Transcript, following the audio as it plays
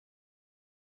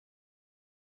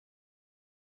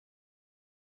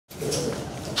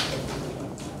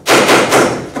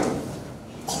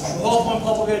Hawthorne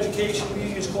Public Education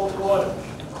meeting is called to order.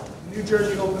 The New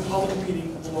Jersey Open Public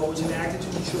Meeting Law was enacted to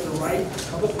ensure the right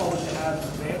of the public to have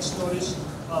advance notice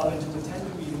of and to attend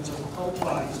the meetings of the public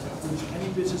bodies that which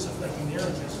any business affecting their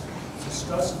interest is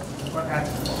discussed or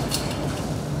acted upon.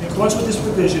 In accordance with this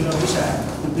provision of this Act,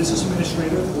 the business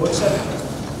administrator or secretary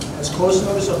has caused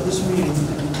notice of this meeting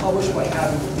to be published by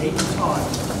having the date and time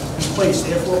and place,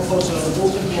 therefore posted on the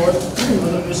bulletin board of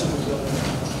the municipal building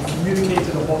and communicate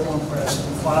to the Hawthorne press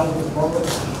and file with the borough,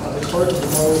 the clerk of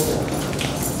the borough.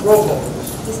 Roll call.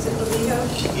 Mr. Polito?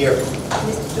 Here.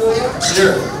 Mr. Doyle?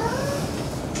 Here.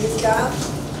 Ms. Goff?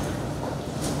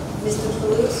 Mr.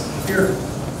 Palouse? Here.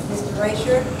 Mr.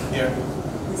 Reicher? Here.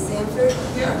 Ms. Sanford?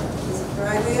 Here. Mr.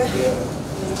 Faraglia? Here.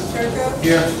 Mr. Turco?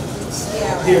 Here. Mr.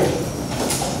 Sciarra? Here.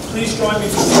 Please join me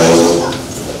for the pledge.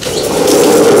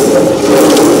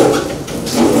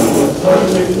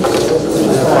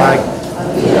 The flag of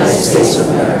the United States of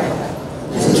America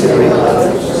and to the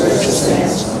republic for which it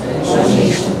stands, one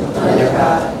nation, under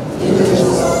God,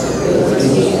 indivisible, with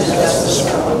liberty and justice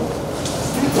for all.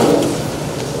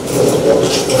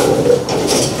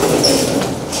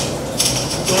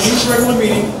 During each regular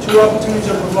meeting, 2 opportunities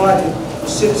are provided for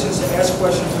citizens to ask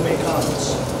questions and make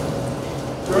comments.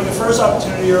 During the first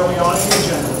opportunity early on in the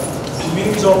agenda, the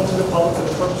meeting is open to the public for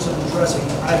the purpose of addressing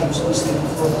items listed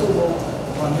for approval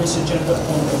on this agenda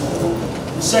only.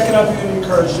 The second opportunity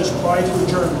occurs just prior to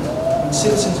adjournment, when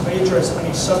citizens may address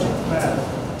any subject matter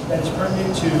that is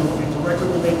pertinent to and directly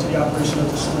relate to the operation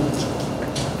of the school district.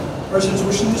 Persons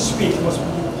wishing to speak must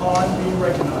be upon being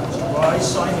recognized. Rise,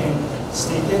 sign in,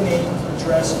 state their name,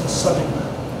 address, and subject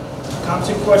matter. Comments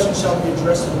and questions shall be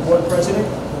addressed to the board president,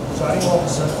 presiding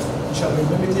officer, and shall be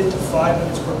limited to 5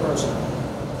 minutes per person.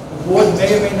 The board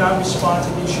may or may not respond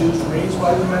to issues raised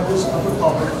by the members of the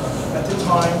public at the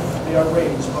time they are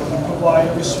raised, but will provide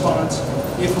a response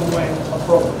if and when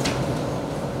appropriate.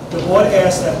 The board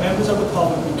asks that members of the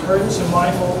public be courteous and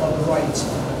mindful of the rights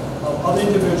of other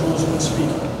individuals when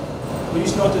speaking.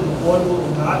 Please note that the board will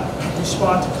not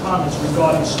respond to comments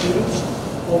regarding students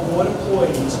or board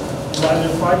employees regarding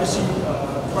their privacy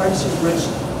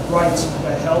rights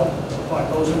that are held by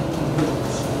those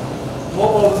individuals.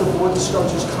 Moreover, the board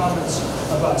discourages comments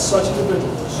about such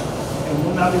individuals and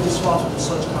will not be responsible for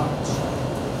such comments.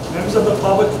 Members of the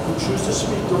public who choose to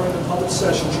speak during the public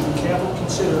session should be careful to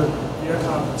consider their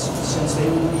comments, since they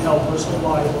will be held personally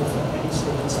liable for any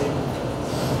statements they make.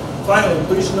 Finally,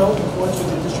 please note, in accordance with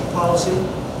the district policy,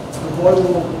 the board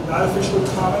will not officially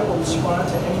comment or respond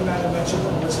to any matter mentioned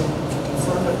unless they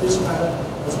confirm that this matter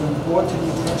has been brought to the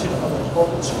attention of the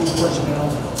appropriate school personnel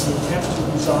in the attempt to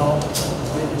resolve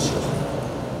the issue.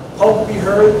 Public will be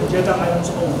heard, agenda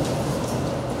items only.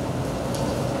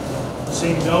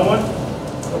 Seeing no one,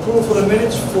 approval for the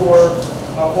minutes for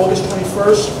August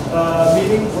 21st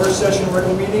meeting, work session,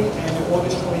 regular meeting, and the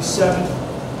August 27th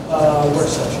work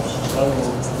session.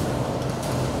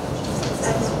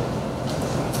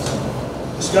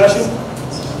 Discussion?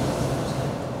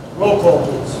 Roll call,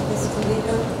 please. Mr.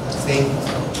 Polito? Abstain.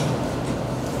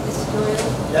 Mr. Doyle?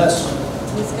 Yes.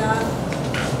 Ms. Goff?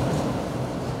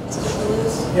 Mr.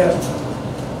 Palouse? Yes.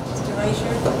 Mr.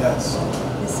 Reicher? Yes.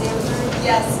 Ms. Sanford?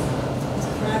 Yes.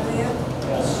 Mr. Faraglia?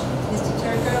 Yes. Mr.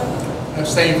 Turco?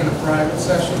 Abstain for the private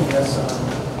session, yes.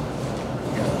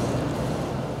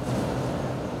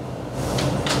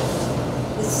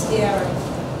 Mr. Sciarra?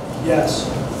 Yes.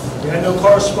 We had no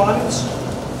correspondence,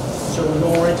 so we're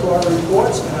going right to our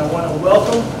reports, and I want to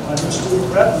welcome our new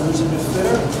student rep, Elizabeth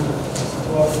Fitter, to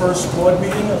our first board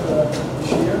meeting of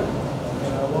this year.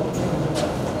 And welcome you.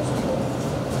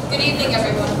 Good evening,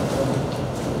 everyone.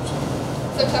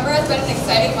 September has been an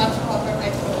exciting month for Hawthorne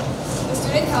High School. The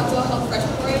Student Council held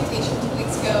freshman orientation 2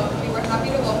 weeks ago, and we were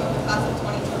happy to welcome the class of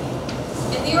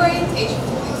 2020. In the orientation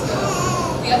 2 weeks ago,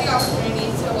 we had the opportunity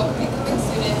to welcome incoming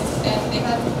students, and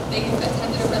they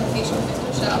attended a presentation with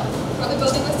Mr. Shell for the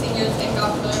building with seniors and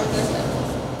got familiar with their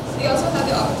schedules. They also had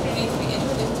the opportunity to be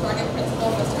introduced to our new principal,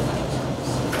 Mr. Cunningham.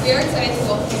 We are excited to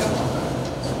welcome you to Hawthorne.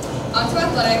 On to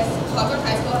athletics, Hawthorne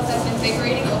High School has had an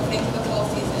invigorating opening to the fall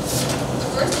season. The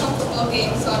first home football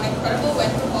game saw an incredible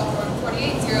win for Hawthorne,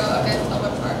 48-0 against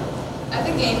Elwood Park. At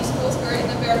the game, school spirit in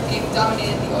the Bear Cave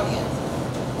dominated the audience.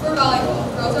 For volleyball,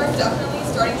 girls are definitely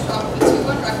starting strong with a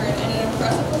 2-1 record and an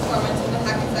impressive performance in the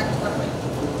Hackensack tournament.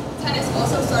 Tennis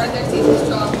also started their season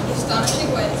strong with astonishing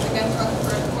wins against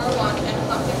Rutherford 4-1 and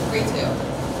Compton 3-2.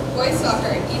 Boys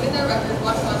soccer evened their record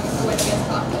 1-1 with a win against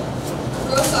Compton.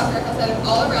 Girls soccer has had an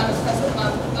all-around impressive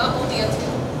month, not only a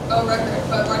 2-0 record,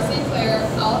 but varsity player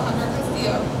Alejandro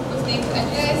Castillo was named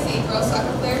NJIC Girls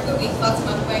Soccer Player of the Week last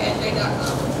month by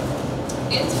NJ.com.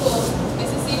 In schools,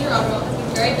 Mrs. C. Geronimo has been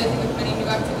very busy with many new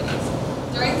activities.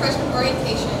 During freshman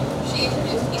orientation, she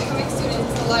introduced incoming students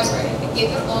to the library and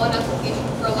gave them all an application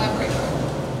for a library card.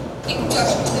 In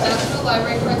conjunction with the National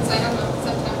Library Card Sign-up Month in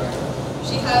September,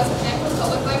 she has planned for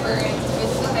public librarians to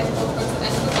visit the high school towards the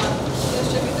end of the month to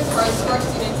distribute the cards to our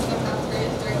students in the cafeteria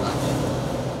during lunch.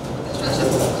 With the stretch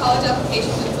of college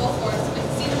applications in full force,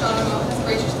 Mrs. Geronimo has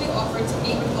graciously offered to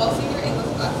meet with all senior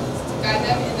English classes to guide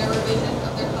them in their revision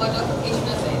of their college application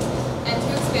essays and to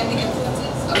expand the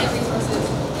influences of the resources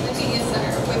in the Media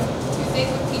Center with Tuesdays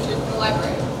with Teachers in the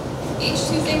library. Each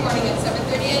Tuesday morning at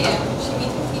 7:30 a.m., she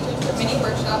meets with teachers for mini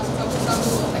workshops focused on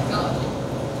Google technology.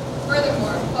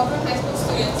 Furthermore, Hawthorne High School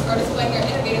students are displaying their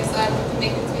innovative side with the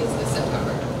Makerspace this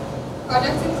September.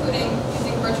 Projects including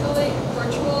using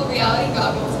virtual reality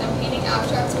goggles and painting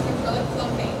abstracts with acrylic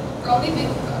film paint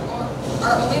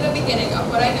are only the beginning of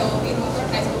what I know will be Hawthorne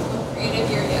High School's most creative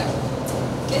year yet.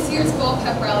 This year's Fall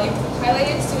Pep Rally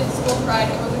highlighted student school pride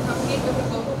and was accompanied with a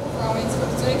vocal performance from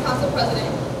Student Council President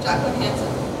Jacqueline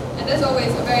Hansen. And as always,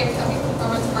 a very happy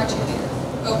performance from our cheerleader,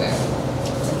 Go Bear.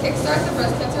 To kickstart the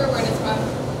Breast Cancer Awareness Month,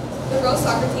 the girls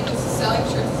soccer team is selling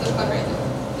shirts as a fundraiser.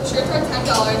 The shirts are $10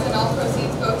 and all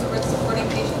proceeds go towards supporting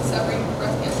patients suffering from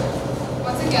breast cancer.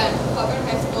 Once again, Hawthorne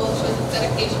High School shows its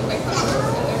dedication by coming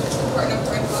together to support an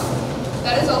important cause.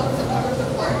 That is all for September's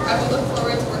report. I will look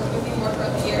forward to working with you more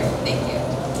throughout the year. Thank you.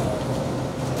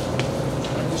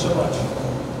 Thank you so much.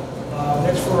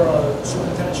 Next for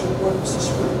Superintendent's report, Mr.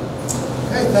 Spruill.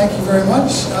 Okay, thank you very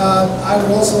much. I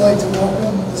would also like to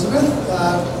welcome Elizabeth.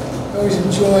 We always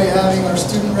enjoy having our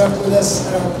student rep with us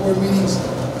at our board meetings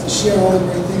to share all the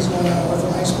great things going on at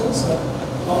Hawthorne High School. So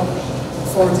look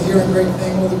forward to hearing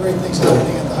all the great things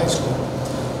happening at the high school.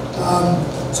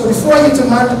 So before I get to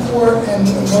my report and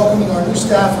welcoming our new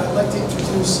staff, I'd like to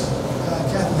introduce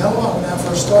Kathy Hello. I'm going to have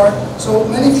her start. So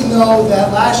many of you know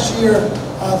that last year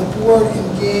the board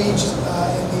engaged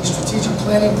in the strategic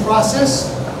planning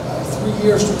process, a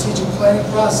 3-year strategic planning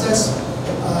process,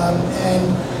 and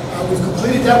we've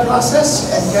completed that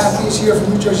process, and Kathy is here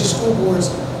from New Jersey School Boards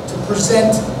to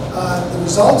present the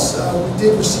results. We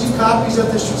did receive copies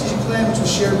of the strategic plan, which was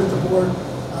shared with the board,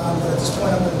 but at this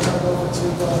point I'm going to turn it over to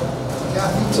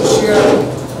Kathy to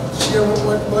share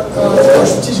what our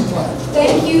strategic plan.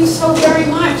 Thank you so very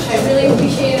much. I really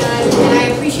appreciate it, and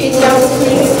I appreciate the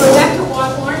opportunity to come back to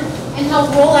Hawthorne and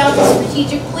help roll out the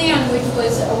strategic plan, which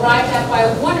was arrived at by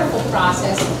a wonderful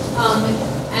process.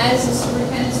 As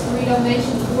Superintendent Scarito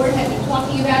mentioned, the board had been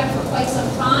talking about it for quite some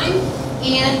time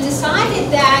and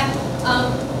decided that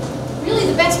really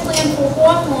the best plan for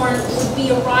Hawthorne would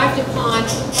be arrived upon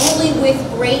only with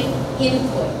great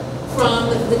input from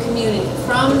the community,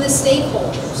 from the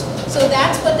stakeholders. So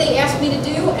that's what they asked me to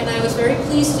do, and I was very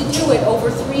pleased to do it over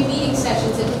 3 meeting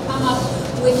sessions and to come up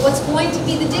with what's going to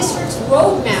be the district's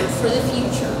roadmap for the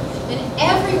future. And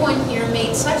everyone here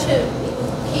made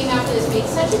came after this, made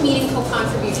such a meaningful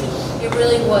contribution. It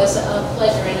really was a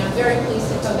pleasure, and I'm very pleased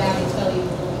to come back and tell you a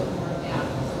little bit more about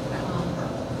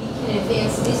we can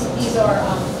advance. These are,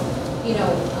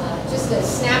 just a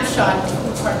snapshot of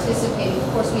who participated.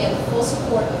 Of course, we had the full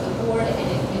support of the board and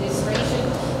administration,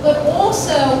 but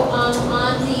also on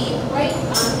the right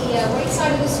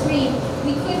side of the screen,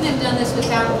 we couldn't have done this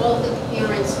without all of the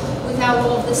parents, without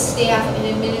all of the staff and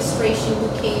administration who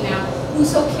came out, who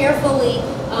so carefully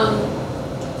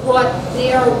brought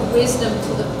their wisdom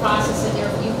to the process and their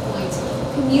viewpoints.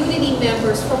 Community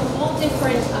members from all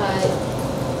different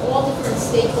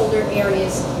stakeholder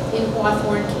areas in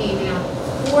Hawthorne came out.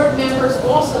 Board members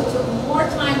also took more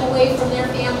time away from their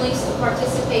families to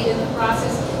participate in the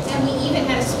process, and we even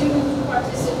had a student who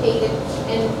participated,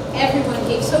 and everyone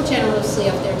gave so generously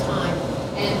of their time,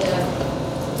 and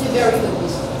to very good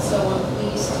results. So I'm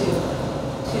pleased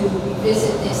to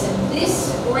revisit this, and this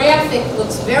graphic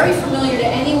looks very familiar to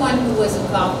anyone who was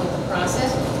involved with the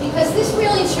process, because this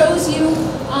really shows you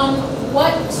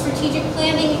what strategic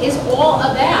planning is all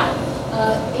about.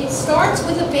 It starts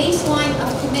with a baseline of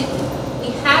commitment. We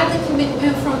had the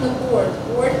commitment from the board.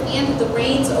 The board handed the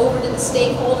reins over to the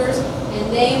stakeholders,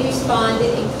 and they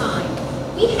responded in kind.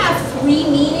 We have 3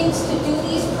 meetings to do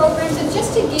these programs, and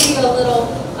just to give you a little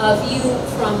view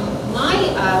from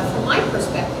my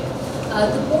perspective,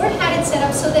 the board had it set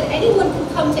up so that anyone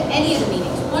could come to any of the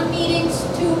meetings. 1 meeting,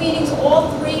 2 meetings,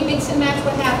 all 3, mix and match,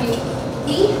 what have you.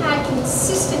 We had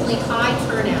consistently high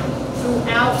turnout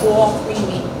throughout all 3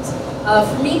 meetings.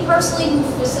 For me personally, who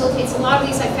facilitates a lot of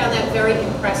these, I found that very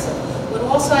impressive. What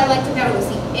also I liked about it was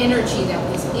the energy that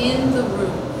was in the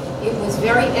room. It was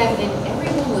very evident.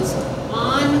 Everyone was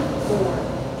on board.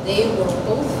 They were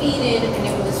both feet in, and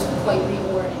it was quite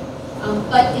rewarding.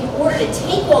 But in order to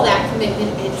take all that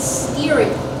commitment and steer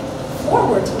it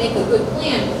forward to make a good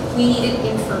plan, we needed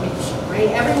information, right?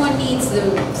 Everyone needs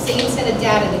the same set of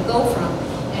data to go from.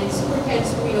 And Superintendent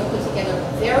Scarito put together a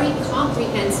very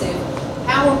comprehensive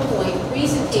PowerPoint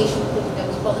presentation that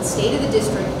was called the State of the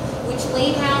District, which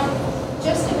laid out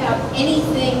just about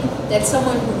anything that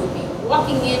someone who would be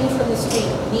walking in from the street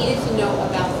needed to know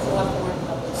about the Hawthorne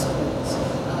Public Schools.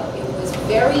 It was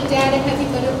very data heavy,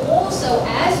 but it also,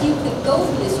 as you could go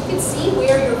through this, you could see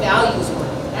where your values were.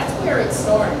 That's where it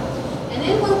started. And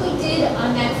then what we did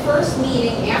on that first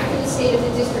meeting after the State of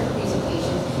the District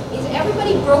presentation is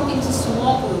everybody broke into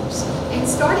small groups and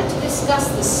started to discuss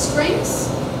the strengths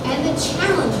and the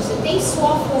challenges that they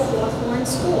saw for Hawthorne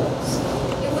schools.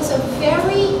 It was a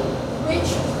very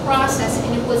rich process,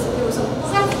 and there was a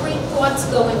lot of great thoughts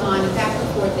going on and back and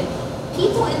forth that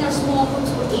people in their small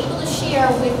groups were able to share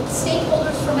with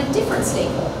stakeholders from a different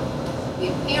stakeholder. We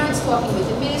had parents talking with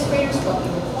administrators,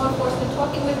 talking with law enforcement,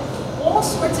 talking with all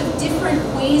sorts of different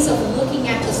ways of looking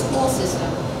at the school system.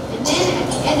 And then at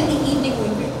the end of the evening,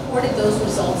 we reported those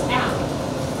results out.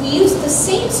 We used the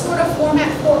same sort of format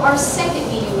for our second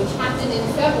meeting, which happened in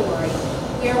February,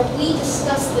 where we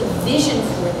discussed the vision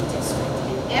for the district.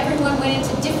 And everyone went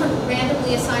into different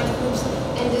randomly assigned groups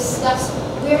and discussed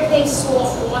where they saw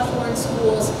Hawthorne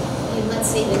schools in, let's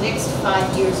say, the next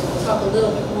 5 years. We'll talk a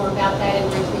little bit more about that in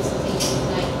my presentation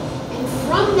tonight. And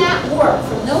from that work,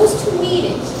 from those 2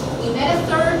 meetings, we met a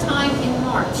third time in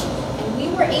March, and we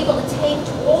were able to take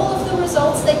all of the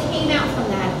results that came out from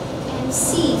that and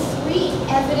see 3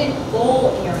 evident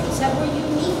goal areas that were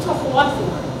unique to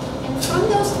Hawthorne. And from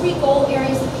those 3 goal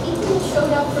areas, the people who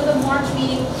showed up for the March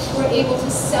meeting were able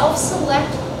to self-select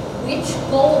which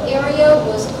goal area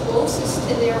was closest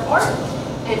to their heart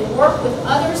and work with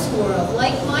others who are of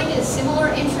like-minded, similar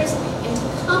interests, and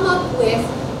to come up with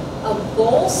a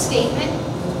goal statement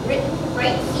written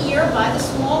right here by the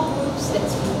small groups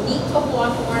that's unique to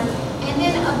Hawthorne, and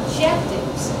then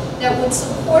objectives that would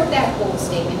support that goal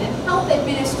statement and help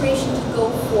administration to go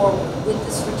forward with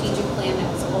the strategic plan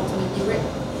that was ultimately written.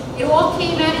 It all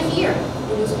came out of here.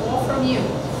 It was all from you.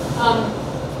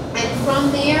 And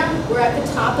from there, we're at the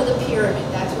top of the pyramid.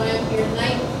 That's why I'm here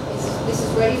tonight. This is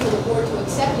ready for the board to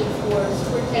accept it for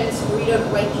Superintendent Scarito to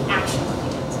write the action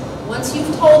plans. Once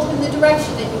you've told him the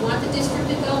direction that you want the district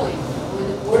to go in, when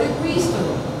the board agrees to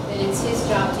it, then it's his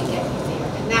job to get you there.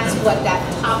 And that's what that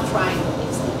top triangle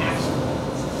is, the action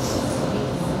plans.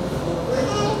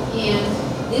 And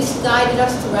this guided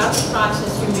us throughout the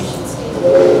process, your mission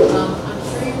statement. I'm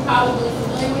sure you're probably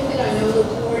familiar with it. I know the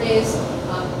board is.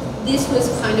 This was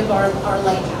kind of our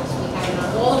lighthouse. We had it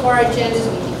on all of our agendas.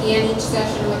 We began each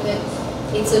session with it.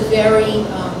 It's a very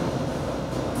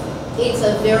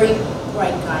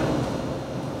bright guidance.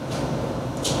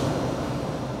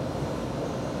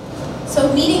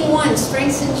 So meeting 1,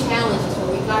 strengths and challenges,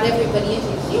 where we got everybody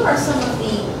into. Here are some of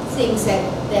the things that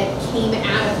came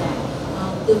out of that.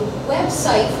 The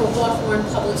website for Hawthorne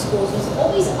Public Schools was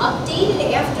always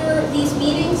updated after these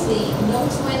meetings. The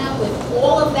notes went up with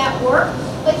all of that work.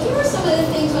 But here are some of the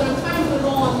things when I'm trying to put it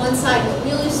all on one side that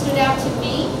really stood out to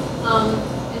me.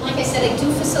 And like I said, I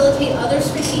do facilitate other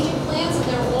strategic plans, and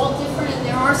they're all different, and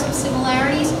there are some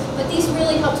similarities. But these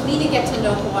really helped me to get to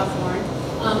know Hawthorne.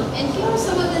 And here are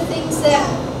some of the things that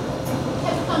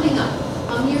kept coming up.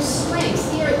 Your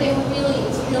strengths. Here,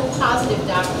 it's a real positive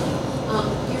document.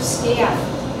 Your staff,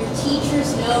 your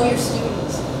teachers know your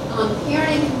students.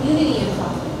 Parent and community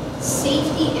involvement.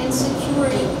 Safety and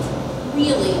security, which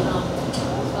really,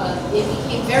 it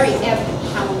became very evident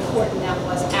how important that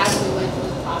was as we went through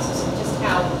the process, and just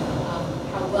how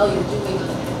well you're doing on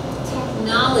that.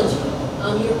 Technology,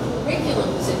 your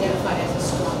curriculum was identified as a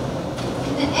strong point.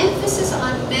 And the emphasis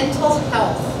on mental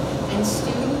health and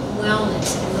student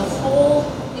wellness and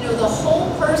the whole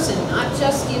person, not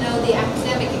just, the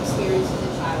academic experience of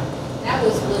the child. That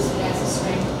was listed as a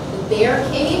strength. The bear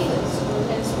cave, and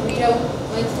Superintendent Scarito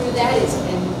went through that,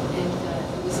 and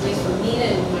it was nice for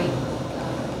Nina and my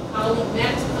colleague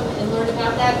Matt to come and learn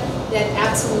about that. That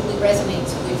absolutely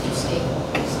resonates with you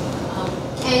stakeholders.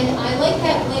 And I like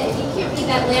that, if you can't read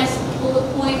that last bullet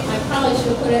point, I probably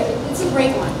should have put it, it's a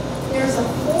great one. There's a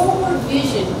forward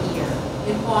vision here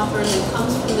in Hawthorne that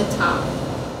comes from the top.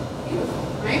 Beautiful,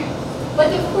 right?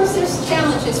 But of course there's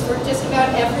challenges for just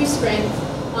about every strength.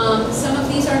 Some of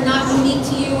these are not unique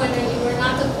to you, and you are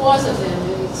not the cause of them.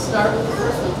 We start with the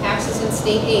first one, taxes and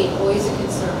state aid, always a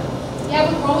concern. You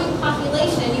have a growing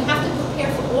population, and you have to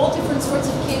prepare for all different sorts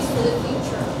of kids for the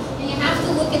future. And you have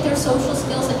to look at their social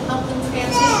skills and help them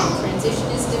transition. Transition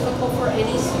is difficult for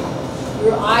any student.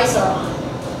 Your eyes are on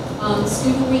them.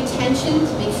 Student retention,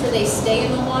 to make sure they stay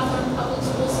in the Hawthorne public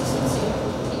school system so you can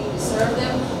continue to serve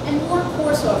them. And And more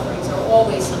course offerings are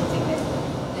always something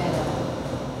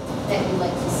that we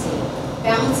like to see.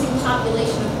 Balancing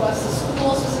population across the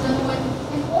schools is another one.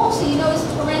 And also, you notice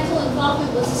parental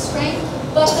involvement was a strength,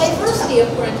 but diversity of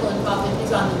parental involvement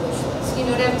is on the wish list. You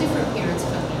know, to have different parents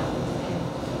come out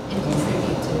and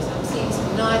contribute to this. I'm seeing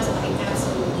some nods, and I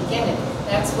absolutely get it.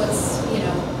 That's what's, you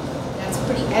know, that's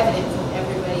pretty evident from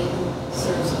everybody who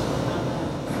serves,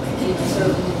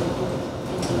 serving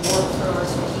in the work for our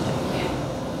strategic plan.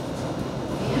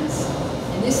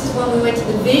 And this is when we went to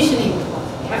the visioning part.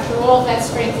 After all that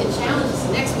strength and challenges,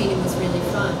 the next meeting was really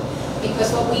fun.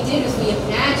 Because what we did is we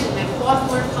imagined that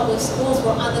Hawthorne Public Schools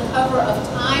were on the cover of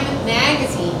Time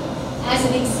magazine as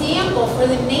an example for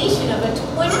the nation of a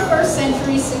 21st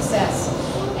century success.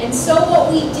 And so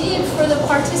what we did for the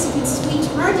participants, we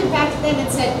turned it back to them and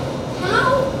said,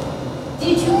 how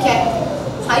did you get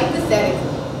there, hypothetically?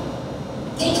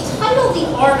 They title the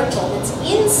article that's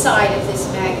inside of this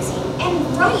magazine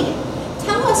and write it.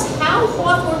 Tell us how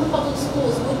Hawthorne Public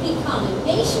Schools would become a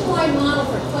nationwide model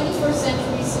for 21st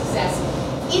century success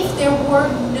if there were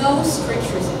no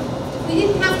strictures involved. If we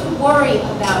didn't have to worry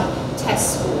about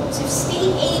test scores, if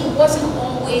state aid wasn't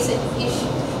always an issue,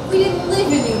 if we didn't live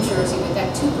in New Jersey with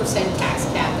that 2% tax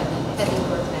cap and the heavy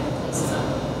burden that it places on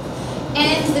them.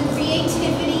 And the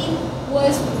creativity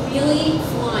was really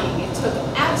flying. It took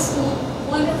absolute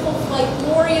wonderful flight,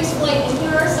 glorious flight, and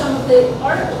here are some of the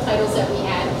article titles that we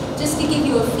had, just to give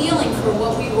you a feeling for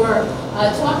what we were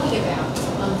talking about.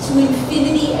 To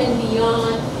infinity and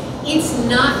beyond. It's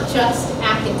not just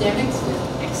academics with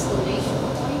exclamation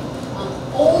point.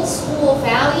 Old school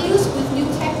values with new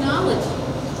technology.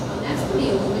 That's pretty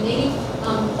illuminating.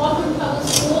 Hawthorne Public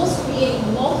Schools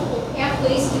creating multiple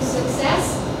pathways to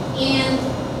success and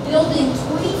building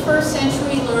 21st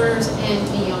century learners and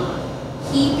beyond.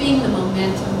 Keeping the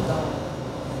momentum going.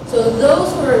 So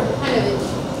those were kind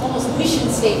of almost mission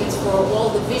statements for all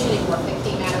the visioning work that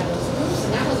came out of those groups,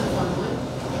 and that was a fun one.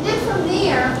 And then from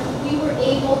there, we were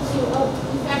able to,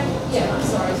 in fact, yeah, I'm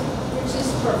sorry, which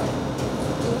is perfect.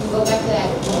 We can go back to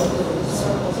that, the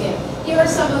circles, yeah. Here are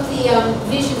some of the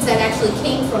visions that actually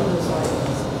came from those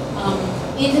articles.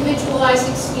 Individualized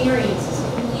experiences,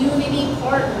 community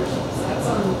partnerships, that's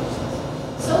on the list.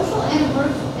 Social and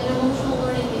emotional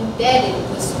learning embedded in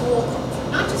the school culture,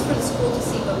 not just for the school to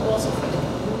see, but also for the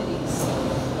communities.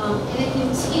 And a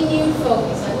continued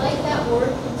focus, I like that word,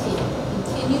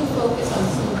 continued focus on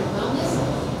student wellness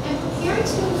and preparing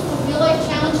students for real-life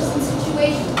challenges and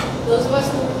situations. Those of us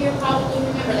who were here probably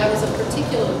remember that was a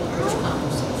particularly rich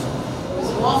conversation. There was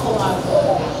an awful lot of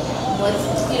talk about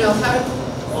that. You know, how to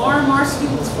arm our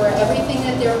students for everything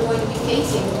that they're going to be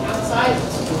facing outside of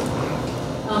the school.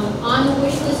 On the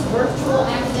wish list, virtual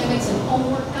academics and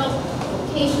homework help,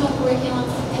 vocational curriculum,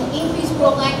 and increased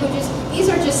world languages. These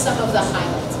are just some of the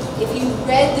highlights. If you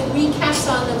read the recaps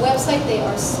on the website, they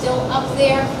are still up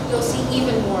there. You'll see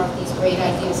even more of these great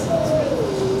ideas and these great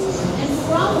things. And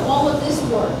from all of this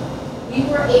work, we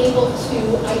were able to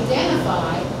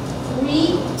identify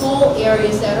 3 goal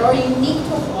areas that are unique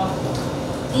to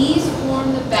Hawthorne. These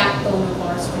form the backbone of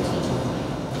our strategic plan.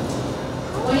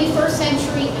 21st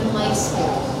century and life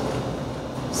skills,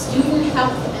 student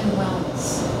health and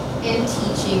wellness, and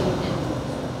teaching and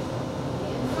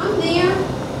from there,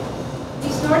 we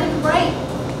started to write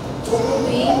what will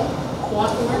be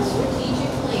Hawthorne's strategic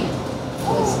plan.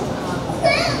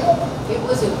 It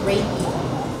was a great evening.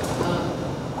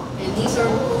 And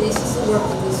this is the work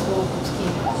that this whole group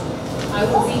came out with. I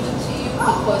will read them to you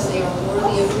because they are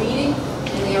worthy of reading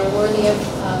and they are worthy of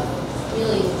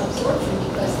really absorption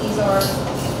because these are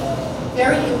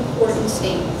very important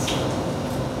statements.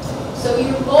 So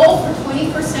your goal for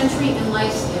 21st century and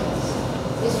life skills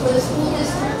is for the school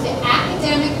district to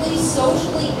academically,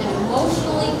 socially, and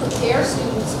emotionally prepare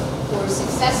students for a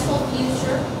successful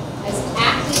future as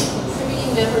active,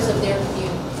 contributing members of their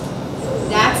community.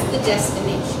 That's the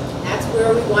destination. That's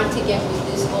where we want to get with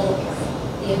this goal area.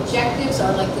 The objectives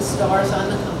are like the stars on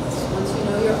the compass. Once you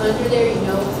know you're under there, you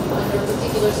know you're under a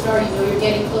particular star, you know you're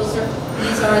getting closer.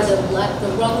 These are the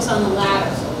rungs on the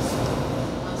ladder, so to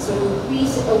speak. So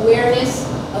increase awareness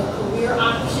of career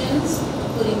options,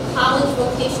 including college,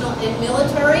 vocational, and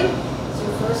military. It's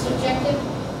your first objective.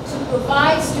 To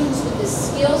provide students with the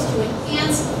skills to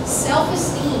enhance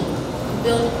self-esteem, to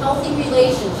build healthy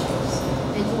relationships,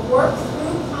 and to work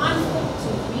through conflict to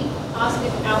reap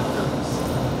positive outcomes.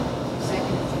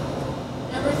 Second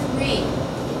objective. Number 3,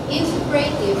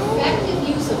 integrate the effective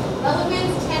use of relevant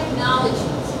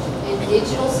technologies and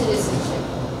digital citizenship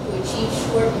to achieve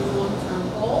short and long-term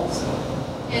goals.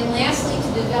 And lastly,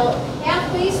 to develop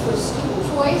pathways for student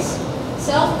choice,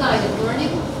 self-guided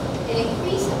learning, and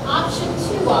increase option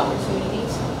 2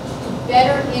 opportunities to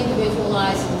better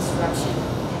individualize instruction.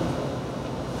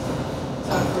 That's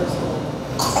our first goal.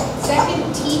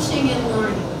 Second, teaching and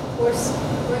learning. Of course,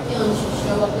 curriculum should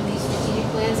show up in these strategic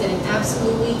plans, and it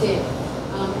absolutely did.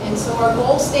 And so our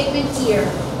goal statement here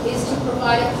is to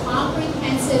provide a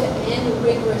comprehensive and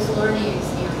rigorous learning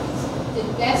experience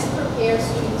that best prepares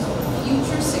students for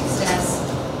future success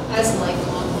as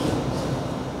lifelong learners.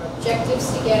 Our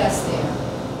objectives to get us there: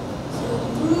 to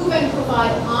improve and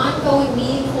provide ongoing,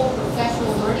 meaningful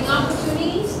professional learning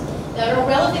opportunities that are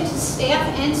relevant to staff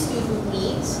and student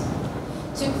needs,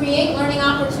 to create learning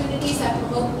opportunities that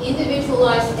promote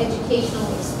individualized educational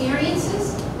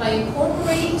experiences by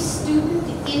incorporating student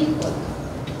input,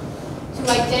 to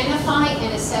identify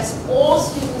and assess all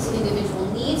students' individual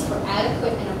needs for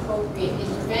adequate and appropriate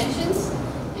interventions,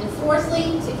 and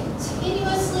fourthly, to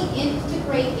continuously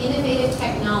integrate innovative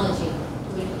technology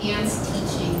to enhance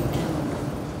teaching and learning.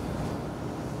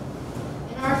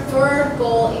 And our third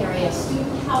goal area,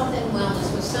 student health and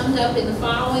wellness, was summed up in the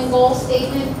following goal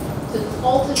statement: to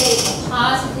cultivate a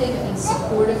positive and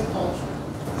supportive culture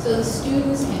so the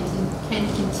students can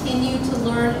continue to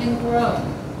learn and grow.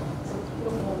 It's a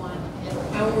beautiful one.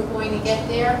 And how we're going to get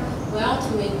there? Well,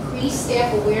 to increase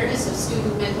staff awareness of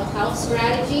student mental health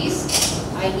strategies,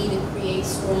 i.e. to create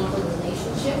stronger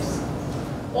relationships.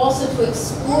 Also to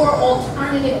explore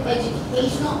alternative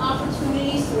educational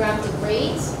opportunities throughout the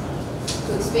grades,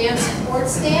 to expand support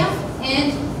staff,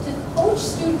 and to coach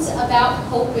students about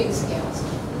coping skills.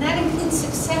 And that includes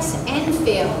success and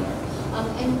failure,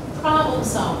 and problem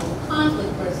solving,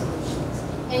 conflict resolutions,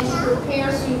 and to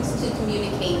prepare students to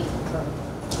communicate.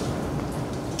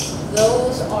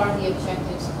 Those are the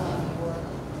objectives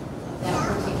of that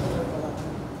particular goal.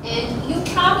 And you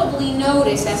probably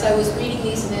noticed as I was reading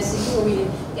these and as you were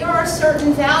reading, there are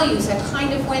certain values that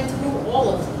kind of went through all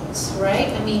of these, right?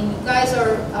 I mean, you guys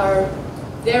are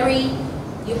very,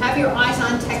 you have your eyes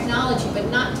on technology, but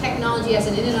not technology as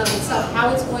in and of itself, how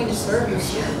it's going to serve your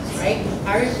students, right?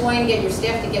 How are you going to get your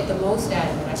staff to get the most out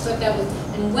of it? I thought that was,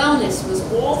 and wellness was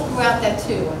all throughout that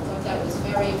too. I thought that was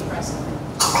very impressive.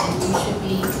 And you should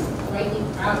be rightly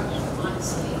proud of it,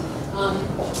 honestly.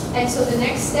 And so the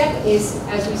next step is,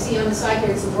 as we see on the side here,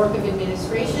 it's the work of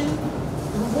administration.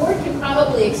 The board can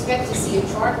probably expect to see a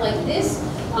chart like this,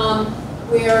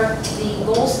 where the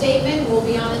goal statement will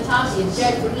be on the top. For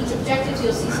each objective,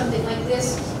 you'll see something like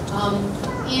this.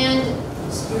 And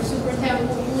your superintendent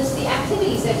will list the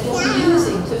activities that you'll be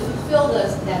using to fulfill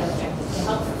that objective, to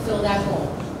help fulfill that goal.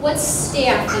 What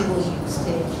staff you will use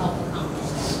to help accomplish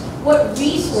that. What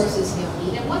resources you'll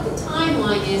need, and what the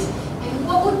timeline is, and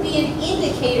what would be an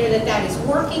indicator that that is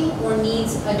working or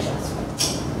needs adjustment.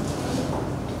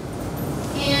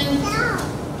 And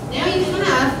now you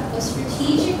have a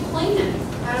strategic plan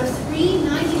out of 3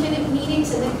 90-minute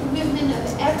meetings and the commitment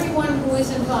of everyone who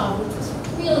is involved, which was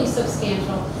really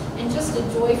substantial and just a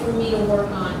joy for me to work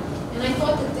on. And I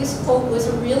thought that this quote was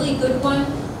a really good one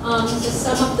to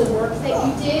sum up the work that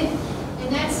you did.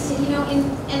 And that's, you know,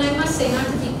 and I must say, not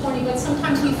to be corny, but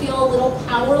sometimes we feel a little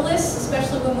powerless,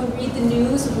 especially when we read the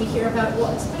news and we hear about,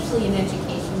 well, especially in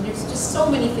education, there's just so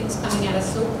many things coming at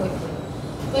us so quickly.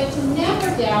 But to never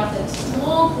doubt that a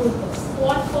small group of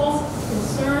thoughtful,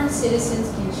 concerned citizens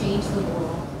can change the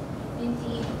world.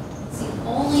 Indeed, it's the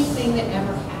only thing that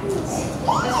ever happens.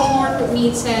 That's what Margaret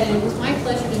Mead said, and it was my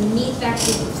pleasure to meet that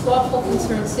group of thoughtful,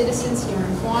 concerned citizens here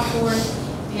in Hawthorne,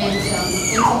 and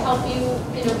to help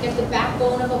you know, get the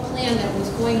backbone of a plan that was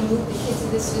going to move the kids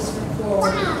of this district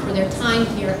forward for their time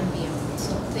here and beyond.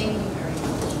 So thank you very much.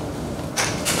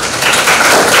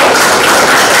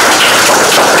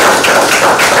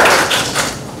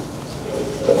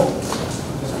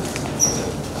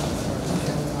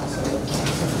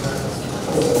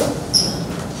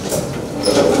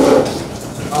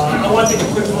 I want to take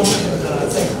a quick moment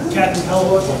and thank Captain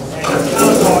Helwood and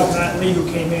Hawthorne, Matt Lee, who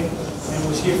came in and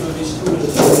was here for these 2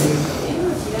 minutes.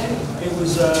 It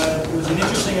was an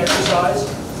interesting exercise,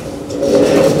 and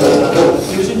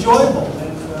it was enjoyable,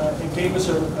 and it gave us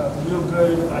a real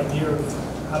good idea of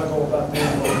how to go about doing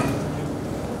what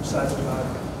we're excited about.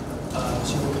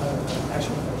 See what kind of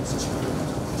action plans this week.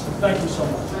 So thank you so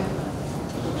much.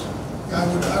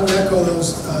 I would echo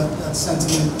that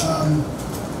sentiment.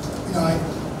 You know,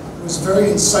 it was very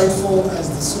insightful as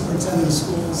the superintendent of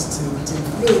schools to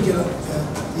really get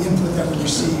the input that we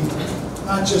received,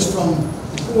 not just from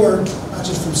the board, not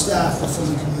just from staff, but from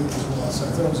the community as well. So I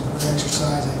thought it was a great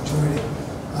exercise. I enjoyed it.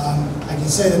 I can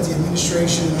say that the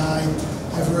administration and I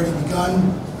have already begun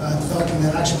developing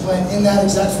that action plan in that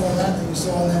exact format that you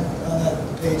saw on that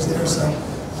page there. So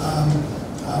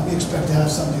We expect to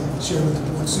have something shared with the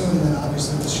board soon, and then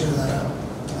obviously we'll share that out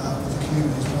with the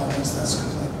community as well once that's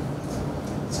complete.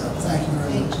 So thank you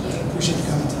very much. Thank you. Appreciate you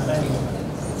coming tonight.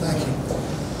 Thank you.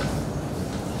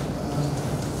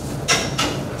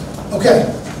 Okay.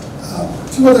 A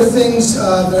few other things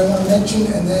that I want to mention,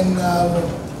 and then we'll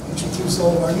introduce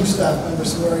all of our new staff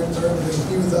members who are able to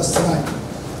be with us tonight.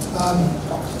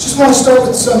 Just want to start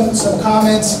with some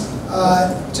comments.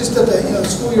 Just that the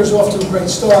school year is off to a great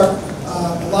start.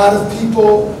 A lot of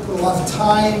people put a lot of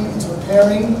time into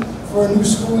preparing for a new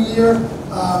school year.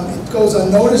 It goes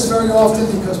unnoticed very often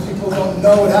because people don't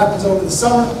know what happens over the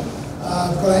summer.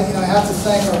 But I have to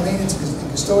thank our maintenance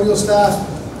and custodial staff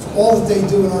for all that they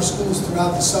do in our schools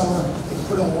throughout the summer. They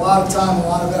put in a lot of time, a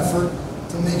lot of effort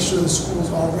to make sure the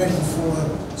schools are ready for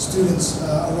students'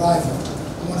 arrival.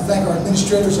 I want to thank our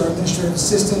administrators, our administrative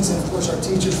assistants, and of course our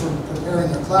teachers for preparing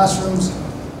their classrooms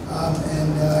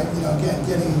and again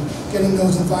getting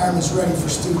those environments ready for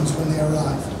students when they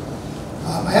arrive.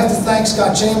 I have to thank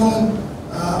Scott Chamberlain,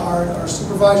 our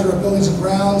supervisor of buildings and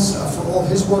grounds, for all of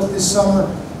his work this summer.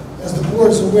 As the board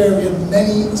is aware, we have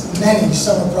many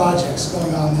summer projects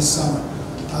going on this summer.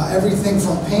 Everything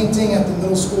from painting at the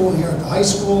middle school and here at the high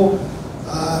school.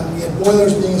 We had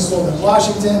boilers being installed in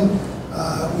Washington.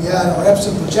 We had our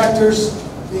Epson projectors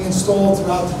being installed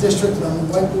throughout the district and our new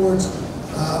whiteboards.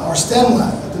 Our STEM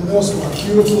lab at the middle school, our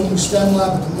beautiful new STEM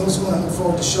lab at the middle school, and I look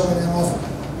forward to showing that off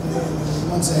in the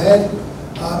months ahead.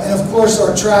 And of course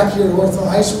our track here at Hawthorne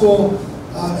High School.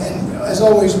 And as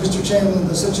always, Mr. Chamberlain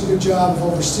does such a good job of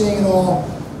overseeing it all.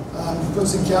 He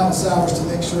puts in countless hours to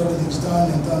make sure everything's done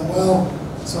and done well.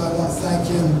 So I want to thank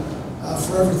him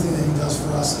for everything that he does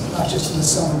for us, not just in the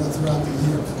summer, but throughout the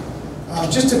year.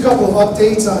 Just a couple of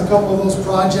updates on a couple of those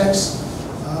projects.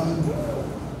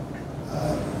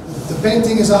 The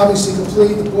painting is obviously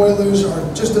complete. The boilers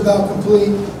are just about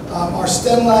complete. Our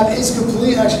STEM lab is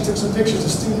complete. I actually took some pictures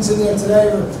of students in there today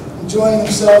who are enjoying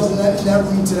themselves in that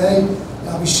room today.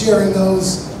 I'll be sharing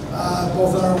those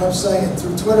both on our website and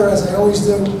through Twitter, as I always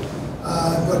do.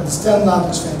 But the STEM lab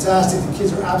was fantastic. The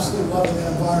kids are absolutely loving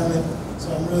that environment.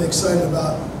 So I'm really excited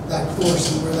about that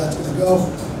course and where that's going to go.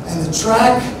 And the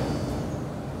track,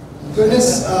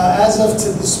 goodness, as of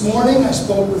this morning, I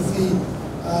spoke with the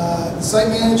site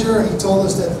manager, and he told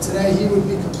us that today he would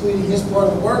be completing his part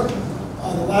of the work.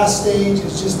 The last stage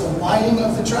is just the lining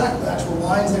of the track, the actual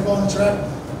lines that go on the track,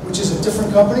 which is a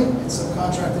different company. It's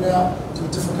subcontracted out to a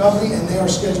different company, and they are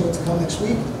scheduled to come next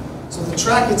week. So the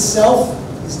track itself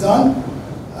is done,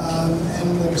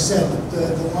 and like I said,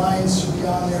 the lines should be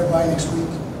on there by next week.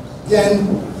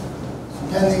 Again,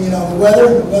 pending the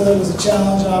weather. The weather was a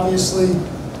challenge, obviously,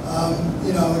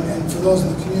 and for those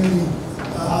in the community,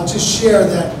 I'll just share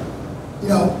that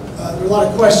there were a lot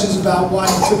of questions about why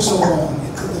it took so long.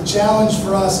 The challenge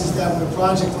for us is that with a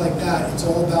project like that, it's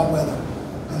all about weather.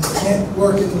 And they can't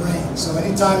work in the rain. So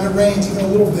anytime it rains even a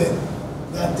little bit,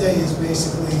 that day is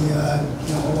basically a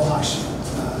wash.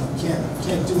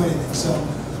 Can't do anything. So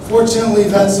fortunately,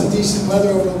 we've had some decent weather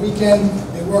over the weekend.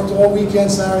 They worked all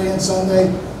weekend, Saturday and Sunday.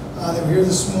 They were here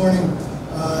this morning.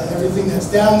 Everything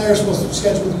that's down there is supposed to be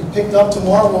scheduled to be picked up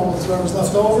tomorrow. Whatever's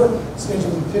left over,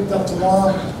 scheduled to be picked up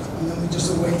tomorrow. And then we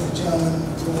just await the gentleman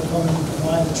to come and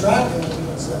line the track, and we'll do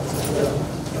what's that.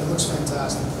 It looks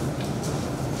fantastic.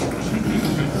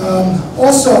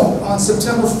 Also, on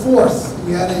September 4th,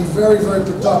 we had a very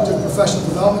productive professional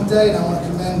development day, and I want to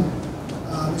commend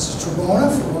Mrs.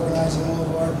 Trebona for organizing all of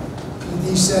our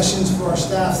PD sessions for our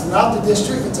staff throughout the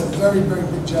district. It's a very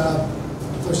big job.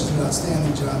 Of course, it's an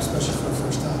outstanding job, especially for the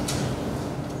first time.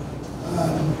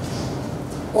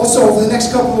 Also, over the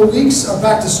next couple of weeks, our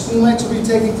back-to-school nights will be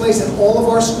taking place at all of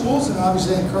our schools, and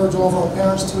obviously I encourage all of our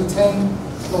parents to attend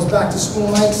those back-to-school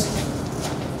nights.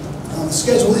 The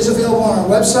schedule is available on our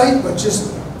website, but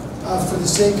just for the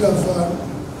sake of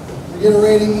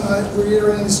reiterating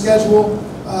the schedule,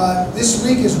 this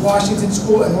week is Washington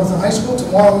School and Hawthorne High School.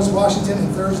 Tomorrow is Washington,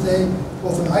 and Thursday,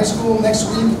 Hawthorne High School. Next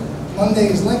week, Monday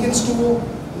is Lincoln School,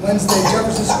 Wednesday,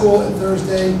 Jefferson School, and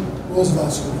Thursday,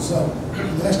 Roosevelt School. So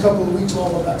in the next couple of weeks, all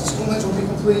of our back-to-school nights will be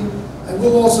complete. I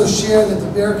will also share that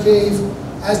the Bear Cave,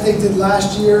 as they did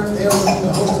last year, they are going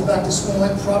to host a back-to-school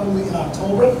night probably in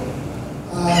October.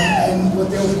 And what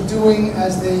they'll be doing,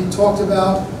 as they talked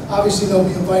about, obviously they'll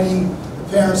be inviting the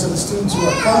parents of the students who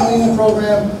are currently in the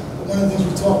program. But one of the things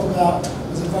we talked about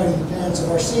was inviting the parents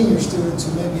of our senior students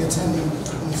who may be attending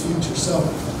in the future. So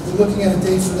we're looking at a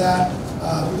date for that.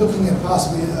 We're looking at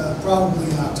possibly, probably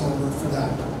in October for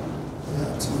that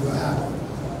to happen.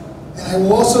 And I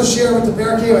will also share with the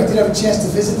Bear Cave, I did have a chance to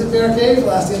visit the Bear Cave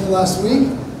the end of last week.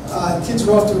 The kids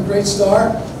were off to a great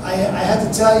start. I had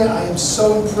to tell you, I am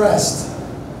so impressed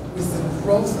with the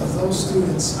growth of those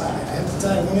students. I have to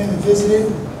tell you, I went in and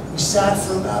visited. We sat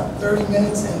for about 30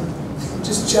 minutes and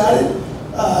just chatted.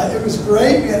 It was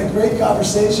great. We had a great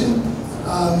conversation.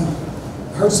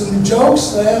 Heard some new jokes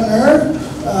that I haven't heard,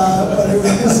 but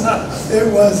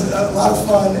it was a lot of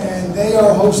fun. And they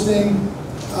are hosting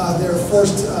their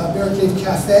first Barricade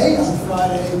Cafe on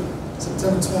Friday,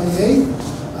 September 28th.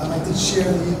 I did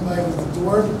share the invite with the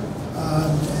board,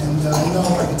 and I know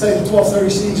I can tell you the 12:30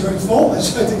 seating is already full. I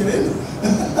just tried to get in.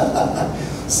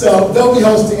 So they'll be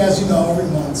hosting, as you know, every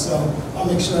month. So I'll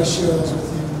make sure I share those with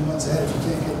you in the months ahead if you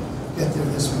can't get there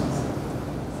this month.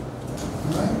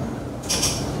 All right.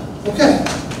 Okay.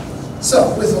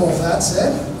 So with all that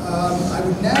said, I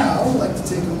would now like to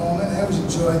take a moment. I always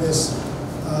enjoy this.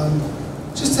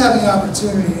 Just having the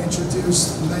opportunity to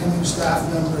introduce the many new staff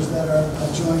members that are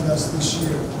joined us this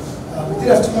year. We did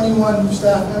have 21 new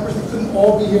staff members. They couldn't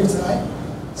all be here tonight.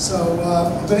 So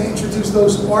I'm going to introduce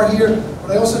those who are here,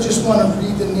 but I also just want to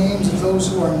read the names of those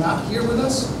who are not here with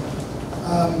us,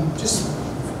 just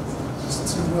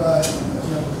to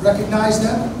recognize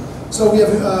them. So we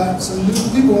have some new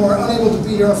people who are unable to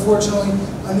be here, unfortunately.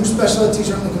 A new special ed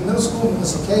teacher at Lincoln Middle School,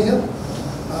 Melissa Cahill.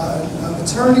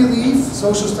 Maternity leave,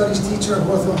 social studies teacher at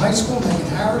Hawthorne High School, Megan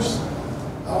Harris.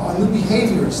 Our new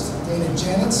behaviorist, Dana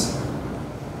Janitz.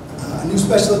 A new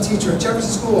special ed teacher at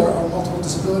Jefferson School, our multiple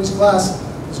disabilities class,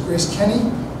 is Grace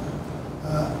Kenny.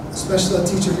 A special ed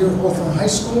teacher here at Hawthorne High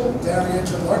School, Daria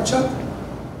Larchuk.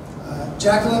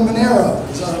 Jacqueline Monero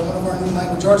is one of our new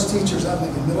language arts teachers at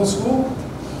Lincoln Middle School.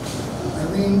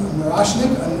 Irene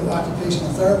Murashnik, a new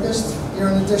occupational therapist here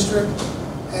in the district.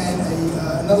 And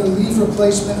another leave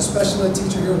replacement, a special ed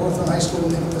teacher here at Hawthorne High School,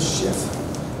 Nicholas Schiff.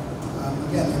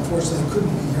 Again, unfortunately,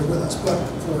 couldn't be here with us, but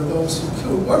for those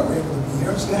who were able to be here,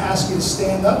 I'm just going to ask you to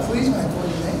stand up, please, when I call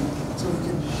your name, so we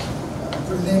can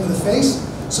put a name with a face.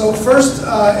 So first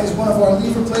is one of our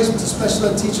leave replacements, a special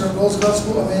ed teacher at Roosevelt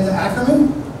School, Amanda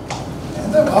Ackerman.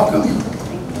 Amanda, welcome.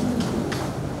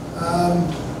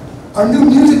 Our new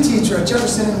music teacher at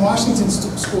Jefferson and Washington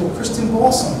School, Kristen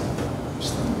Balsam.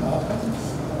 Kristen, welcome.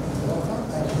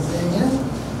 Thank you for being here.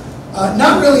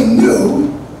 Not really new,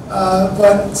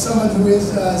 but someone who is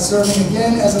serving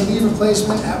again as a leave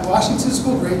replacement at Washington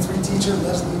School, grade 3 teacher,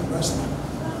 Leslie Presley.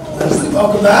 Leslie,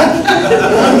 welcome back.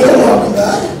 Welcome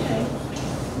back.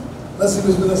 Leslie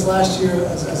was with us last year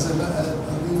as a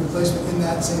leave replacement in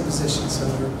that same position, so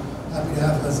we're happy to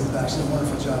have Leslie back. She did a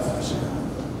wonderful job last year.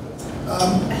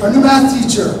 Our new math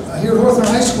teacher here at Hawthorne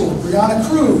High School, Brianna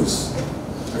Cruz.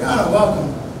 Brianna, welcome.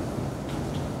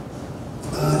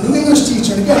 New English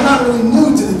teacher, and again, not really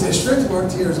new to the district,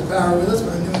 worked here as a para with us,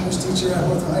 but a new English teacher at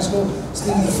Hawthorne High School,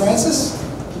 Stephen DeFrancis.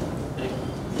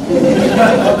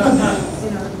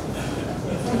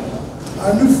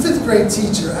 Our new 5th grade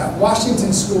teacher at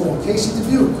Washington School, Casey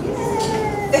Dubuque.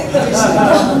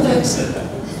 Casey.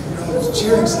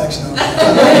 Cheering section over there. I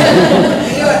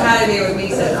knew it had to be with me,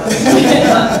 so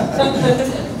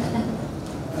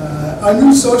Our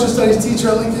new social studies teacher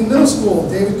at Lincoln Middle School,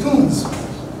 David Coons.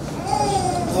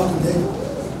 Welcome, Dave.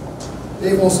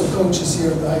 Dave also coaches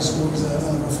here at the high school. He's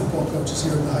one of our football coaches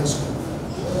here at the high school.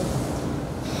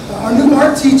 Our new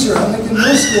art teacher at Lincoln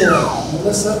Middle School,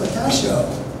 Melissa Bacascio.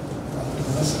 Welcome,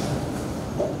 Melissa.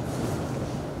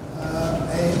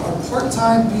 Our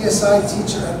part-time BSI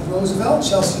teacher at Roosevelt,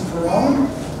 Chelsea Perone.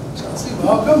 Chelsea,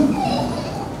 welcome.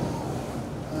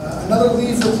 Another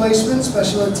leave replacement,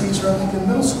 special ed teacher at Lincoln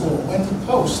Middle School, Wendy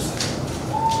Post.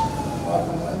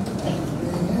 Welcome, Wendy. Thank you for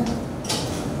being here.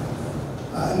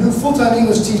 A new full-time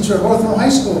English teacher at Hawthorne High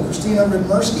School, Christina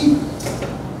Ridmersky.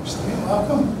 Christina,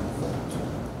 welcome.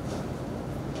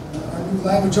 Our new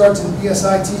language arts and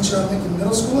BSI teacher at Lincoln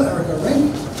Middle School, Erica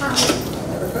Rink. Hi.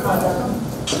 Erica, welcome.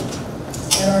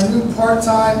 And our new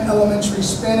part-time elementary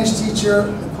Spanish teacher,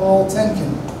 Nicole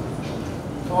Tenkin.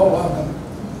 Nicole, welcome.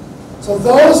 So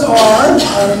those are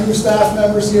our new staff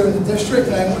members here in the district,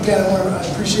 and I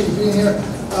appreciate you being here.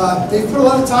 They've put a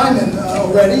lot of time in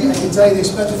already. I can tell you they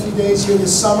spent a few days here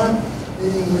this summer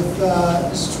meeting with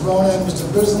Mrs. Torona and Mr.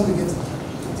 Grisland to get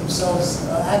themselves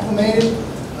acclimated.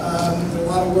 A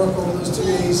lot of work over those 2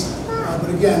 days. But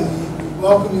again, we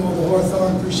welcome you all to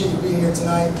Hawthorne. Appreciate you being here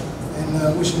tonight,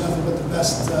 and wish you nothing but the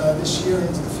best this year and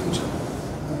into the future.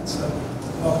 Right, so,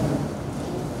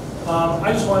 welcome.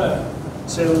 I just want to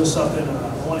say a little something.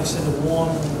 I want to extend a warm,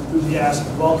 enthusiastic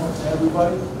welcome to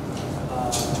everybody,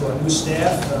 to our new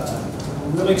staff.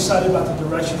 We're really excited about the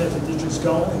direction that the district's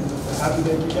going, and we're happy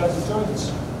that you guys have joined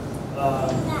us.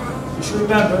 You should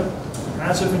remember,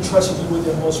 parents have entrusted you with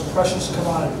their most precious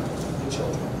commodity, your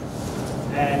children.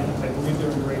 And I believe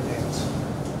they're in great hands.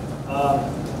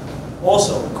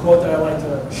 Also, a quote that I like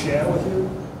to share with you,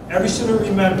 Every student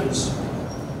remembers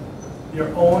their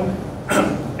own,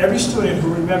 every student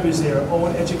who remembers their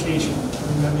own education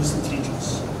remembers the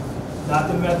teachers, not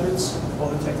the methods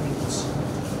or the techniques.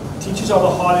 Teachers are the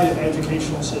heart of the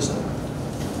educational system.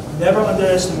 Never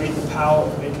underestimate the power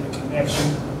of making a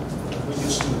connection with your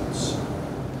students.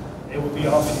 They will be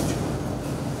our future.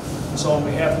 And so on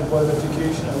behalf of the Board of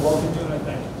Education, I welcome you and I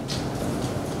thank you.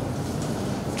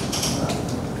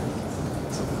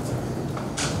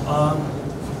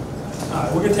 All right,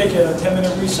 we're going to take a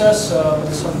 10-minute recess.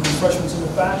 There's some refreshments in the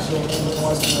back, so if anyone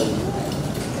wants to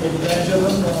take advantage of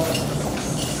them,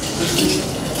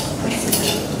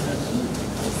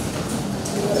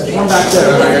 One back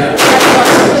there.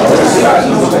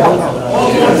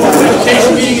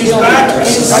 Education meeting is back in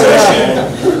session.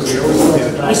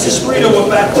 Mr. Sprito, we're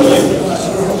back to you.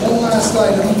 One last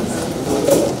item.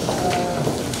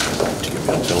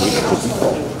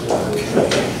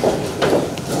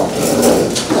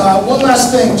 One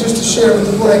last thing, just to share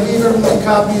with the board, I gave everyone a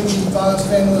copy of the Violence,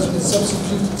 Vandalism, and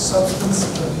Substance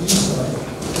Abuse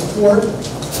report.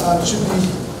 It should be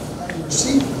on your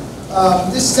receipt.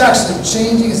 This is actually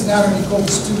changing. It's now going to be called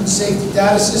the Student Safety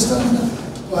Data System.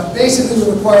 But basically,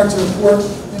 we're required to report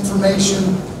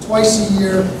information twice a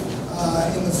year.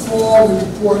 In the fall, we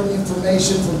report the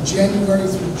information from January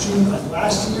through June of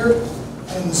last year.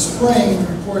 And in the spring, we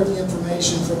report the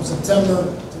information from September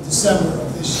to December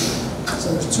of this year. So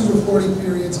there's 2 reporting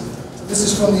periods. So this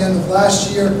is from the end of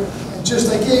last year. And just,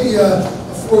 I gave you a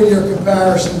 4-year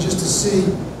comparison just to see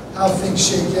how things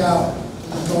shake out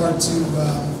in regard to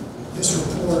this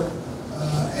report.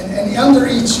 And under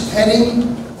each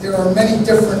heading, there are many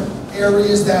different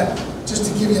areas that, just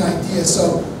to give you an idea.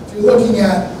 So if you're looking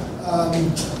at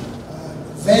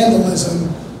vandalism,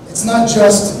 it's not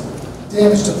just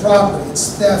damage to property,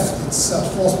 it's theft, it's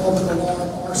false public alarm,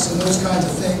 arson, those kinds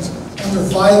of things. Under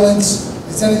violence,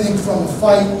 it's anything from a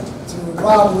fight to a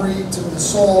robbery to an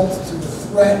assault to a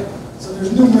threat. So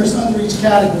there's numerous, under each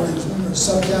category, there's numerous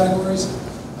subcategories.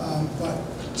 But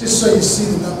just so you see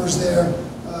the numbers there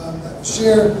that were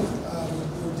shared,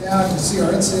 we're down. You can see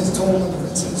our incidents, total number of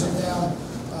incidents are down.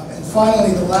 And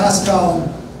finally, the last column,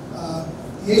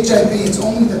 the HIV, it's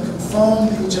only the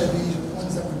confirmed HIVs, the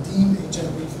ones that were deemed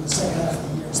HIV for the second half of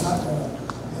the year. It's not all. We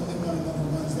only want to know the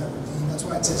ones that were deemed. That's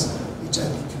why it says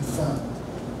HIV confirmed.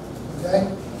 Okay?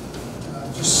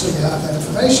 Just so you have that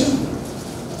information.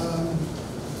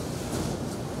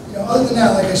 Other than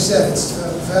that, like I said, it's,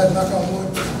 we've had, knock on wood,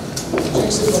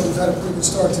 jinx it, but we've had a pretty good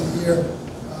start to the year.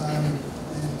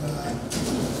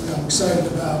 I'm excited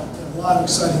about a lot of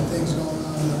exciting things going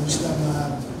on in our STEM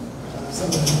lab. Some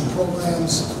of the new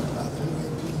programs, the new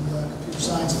AP computer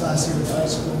science class here at the high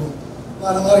school. A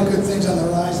lot of good things on the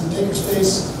horizon. The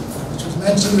makerspace, which was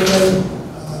mentioned already, a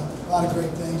lot of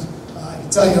great things. I can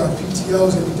tell you our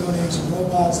PTOs are going to be donating some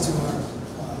robots to our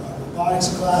robotics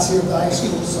class here at the high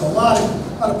school. So a lot of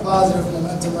positive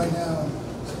momentum right now.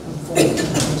 Looking forward to keeping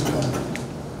things going.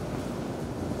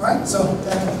 All right, so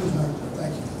that concludes my report. Thank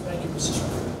you. Thank you, Mr.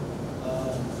 Sprito.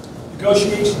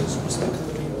 Negotiations, Mr.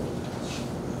 Cavino.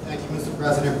 Thank you, Mr.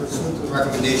 President. Pursuant to the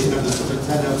recommendation of the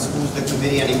Superintendent of Schools, the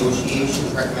Committee on Negotiations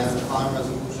recommends the following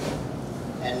resolution.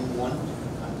 N1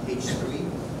 on page 3,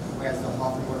 whereas the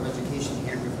Hawthorne Board of Education,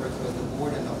 here referred to as the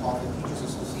Board, and the Hawthorne Teachers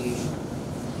Association,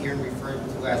 here referred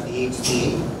to as the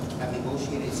HTA, have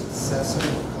negotiated a successive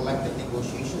collective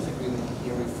negotiations agreement,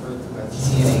 here referred to as the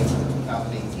CNA for the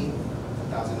 2018,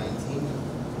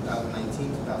 2019,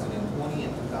 2020,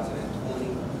 and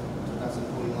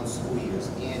 2021 school years,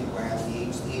 and whereas the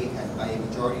HTA had by a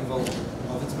majority vote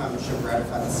of its membership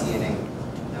ratified the CNA.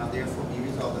 Now therefore be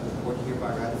resolved that the board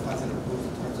hereby ratifies and approves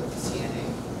the terms of the CNA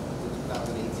for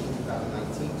 2018,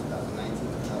 2019,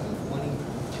 2020,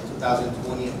 and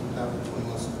 2020 and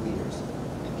 2021 school years.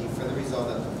 And be further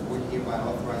resolved that the board hereby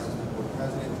authorizes the board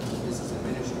president, the business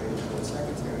administrator, and board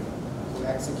secretary to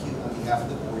execute on behalf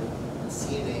of the board the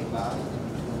CNA by and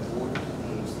between the board and the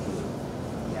HTA.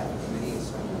 On behalf of the committee is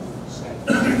so moved.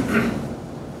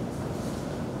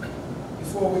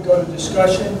 Before we go to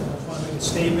discussion, I just want to make a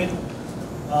statement.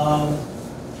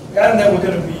 The item that we're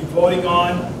going to be voting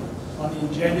on the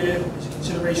agenda is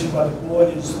consideration by the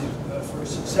board is for a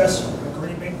success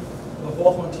agreement with the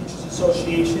Hawthorne Teachers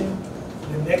Association for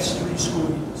the next 3 school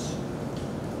years.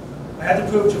 I had the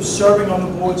privilege of serving on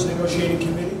the board's negotiating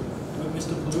committee with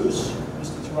Mr. Palouse,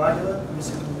 Mr. Taragula, and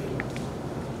Mr. Cavino.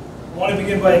 I want to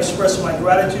begin by expressing my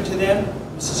gratitude to them,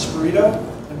 Mrs. Sprito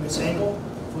and Ms. Engel,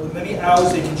 for the many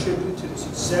hours they contributed to the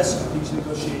success of these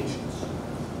negotiations.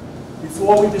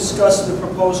 Before we discuss the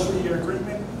proposed 3-year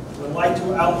agreement, I would like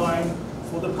to outline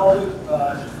for the public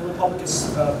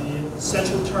the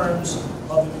essential terms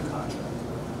of the new contract.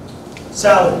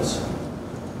 Salaries.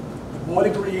 The board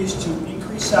agrees to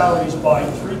increase salaries by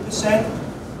 3%,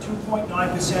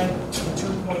 2.9%, and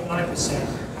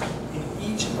 2.9% in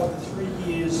each of the 3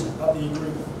 years of the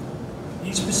agreement.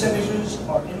 These percentages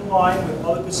are in line with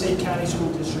other Passaic County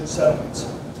School District settlements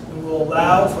and will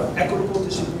allow for equitable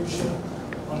distribution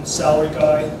on the salary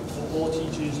guide for all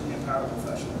teachers and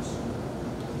paraprofessionals.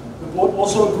 The board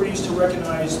also agrees to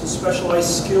recognize the specialized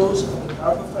skills of the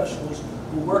paraprofessionals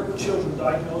who work with children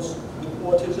diagnosed with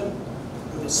autism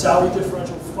with a salary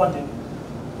differential funded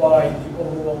by the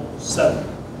overall settlement.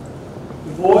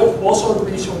 The board also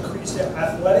agrees to increase their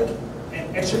athletic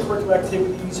and extracurricular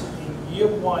activities in year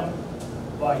 1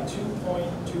 by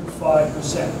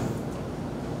 2.25%.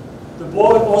 The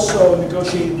board also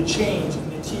negotiated the change in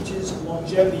the teacher's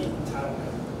longevity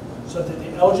entitlement so that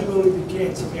the eligibility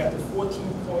begins after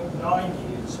 14.9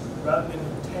 years rather than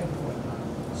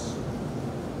 10.9 years.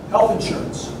 Health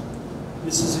insurance.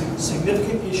 This is a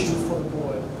significant issue for the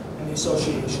board and the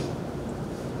association.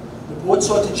 The board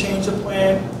sought to change the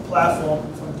plan platform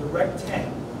from Direct 10,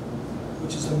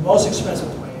 which is the most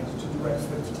expensive plan, to Direct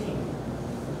 15,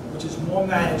 which is more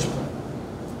management.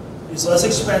 It's less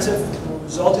expensive and will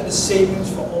result in a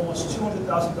savings for almost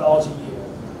 $200,000 a year,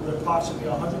 with approximately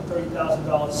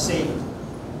 $130,000 saved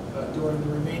during the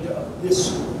remainder of this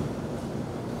school.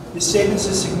 This savings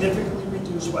is significantly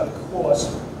reduced by the cost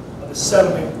of the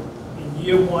settlement in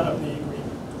year 1 of the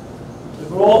agreement. The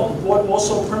board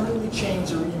also permanently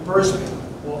changed the reimbursement,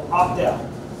 or opt-out,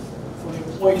 for the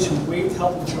employees who waived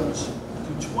health insurance to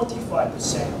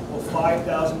 25% or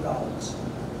 $5,000.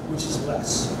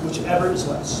 Whichever is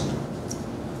less.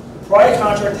 The prior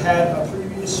contract had a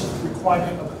previous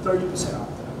requirement of a 30% opt-out.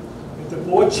 If the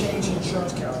board changed the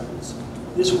insurance carriers,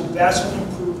 this will vastly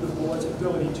improve the board's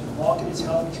ability to market its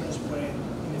health insurance plan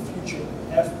in the future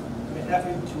in an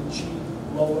effort to achieve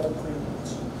lower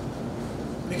premiums.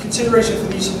 In consideration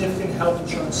for these significant health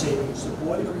insurance savings, the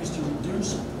board agrees to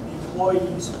reduce the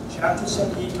employees' Chapter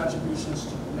 78 contributions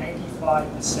to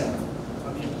 95%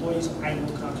 of the employee's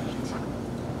annual contribution.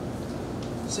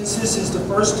 Since this is the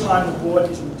first time the board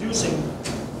is reducing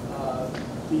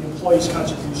the employee's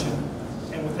contribution,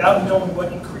 and without knowing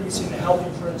what increase in the health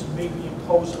insurance may be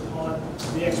imposed upon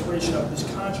the expiration of this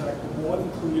contract, the board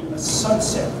included a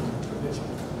sunset provision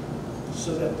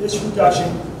so that this reduction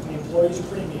in the employee's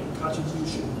premium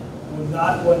contribution will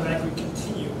not automatically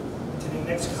continue into the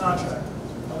next contract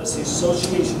unless the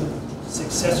association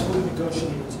successfully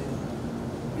negotiates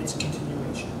its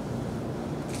continuation.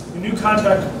 The new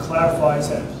contract clarifies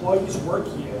that employees' work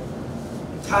year,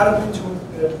 entitlement to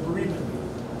bereavement leave,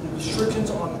 the restrictions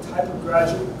on the type of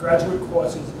graduate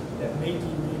courses that may be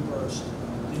reimbursed,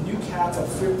 the new cap of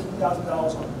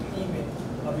 $15,000 on payment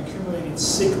of accumulated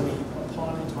sick leave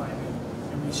upon retirement,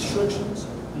 and restrictions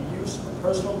the use of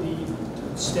personal leave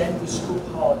to extend the school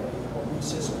holiday or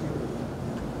recess period.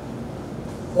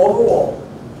 Overall,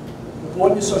 the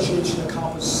board and association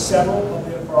accomplished several of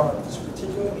their priorities,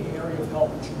 particularly in the area of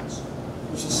health insurance,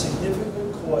 which is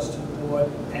significant cost to the board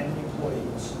and the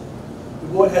employees. The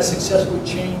board has successfully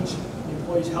changed the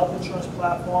employees' health insurance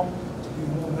platform to be a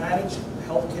more managed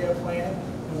health care plan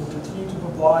and will continue to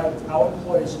provide our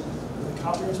employees with a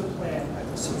comprehensive plan at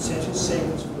the substantial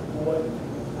savings for the board and the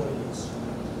employees.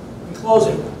 In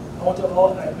closing, I want to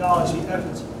acknowledge the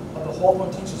efforts of the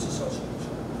Hawthorne Teachers Association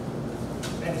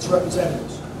and its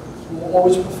representatives, who were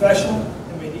always professional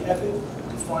and made the effort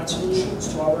to find solutions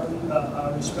to our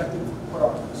respective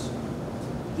priorities.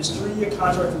 This 3-year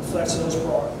contract reflects those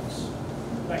priorities.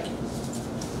 Thank you.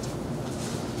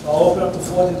 I'll open up the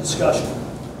floor to discussion.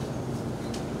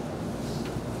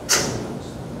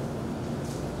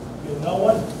 You have no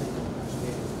one?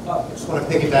 I just want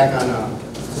to piggyback on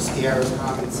Mr. Sciarra's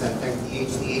comments and thank the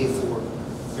HDA for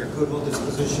their goodwill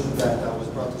disposition that was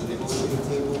brought to the negotiating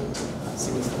table. I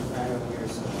see Mr. Fano here,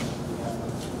 so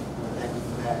thank you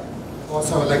for that.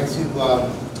 Also, I'd like to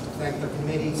thank the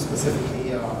committee,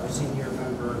 specifically our senior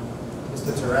member,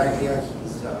 Mr. Taraglia. He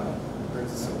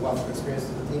brings us a wealth of experience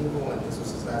to the table, and this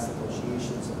was his last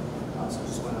negotiations. So I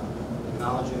just want to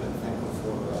acknowledge him and thank him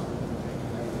for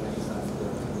everything that he's done for the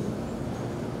committee.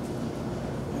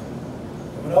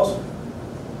 Anyone else?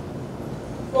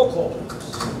 Roll call,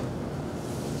 please.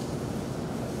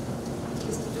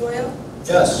 Mr. Doyle?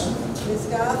 Yes. Ms.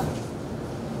 Goff?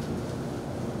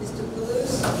 Mr.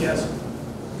 Toulouse? Yes.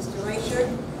 Mr. Reicher?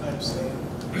 I abstain.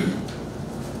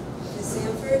 Ms.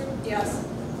 Sanford? Yes.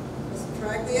 Mr.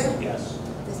 Traglia? Yes.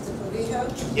 Mr. Clavijo?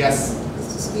 Yes.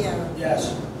 Mr. Sciarra? Yes.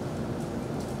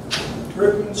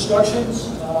 Curriculum instructions,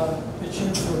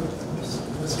 pitching for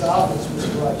Ms. Goff and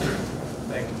Mr. Reicher.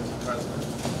 Thank you, Mr. President.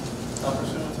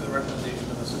 Pursuant to the recommendation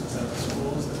of the superintendent of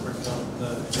schools, the curriculum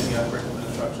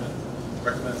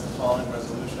recommends the following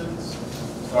resolutions,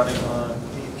 starting on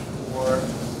page 4,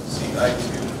 CI2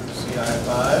 through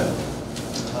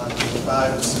CI5, on page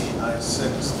 5,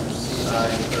 CI6 through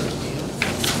CI13,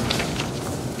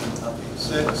 on page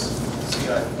 6,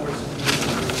 CI14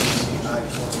 through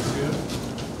CI22.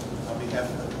 On behalf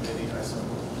of the committee, I so move.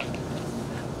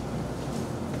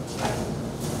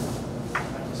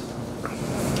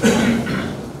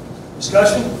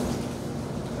 Discussion? I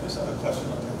just have a question.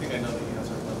 I think I know the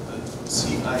answer, but the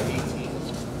CI18,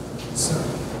 So,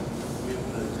 we have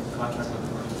the contract with the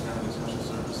Orange County Special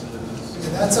Services.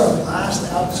 yeah, that's our last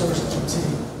outsourced OT.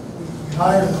 We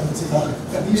hired an OT.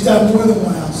 We used to have more than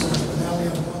one outsourced, but now we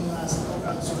have one last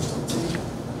outsourced OT.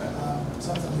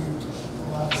 Something we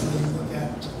will obviously look at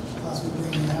possibly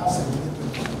bringing in-house and get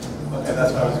to. Okay,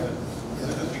 that's what I was going to, is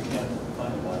it because we can't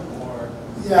find one, or?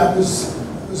 Yeah, it was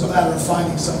a matter of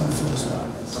finding someone to fill the spot.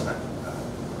 Okay,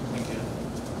 thank you.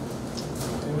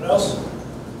 Anyone else?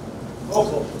 Roll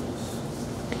call.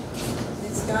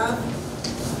 Ms. Scott?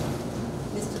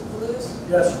 Mr. Paluso?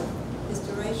 Yes.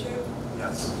 Mr. Reicher?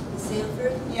 Yes. Ms.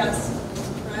 Sanford? Yes.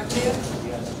 Mr. Traglia?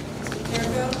 Yes. Mr.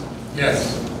 Turco? Yes.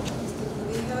 Mr.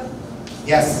 Clavijo?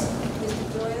 Yes. Mr.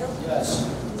 Doyle? Yes.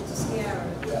 Mr. Scarra?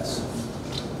 Yes.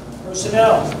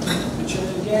 Personnel, mention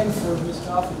it again for Ms.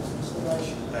 Coffey, Mr. Reich.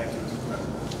 Thank you, Mr.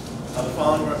 President. The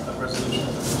following resolution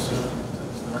is pursuant to the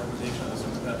recommendation of the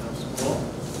superintendent of school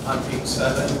on page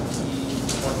 7,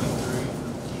 E23 through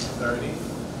E30,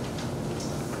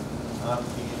 on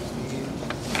page 8,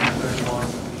 E31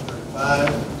 through E35,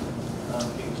 on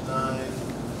page 9,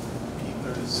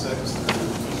 E36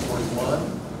 through E41,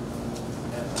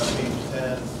 and on page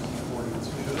 10,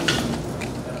 E42,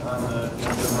 and on the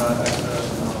Rod extra,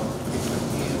 page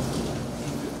 15,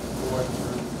 E54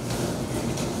 through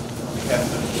E58. On behalf of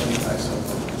the committee, I so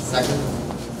move. Second.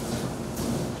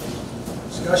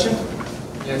 Discussion?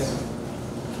 Yes.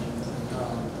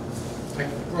 I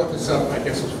brought this up, I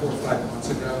guess it was 4 or 5 months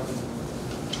ago.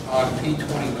 On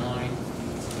P29,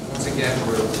 once again,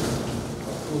 we're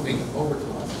approving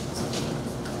overtime.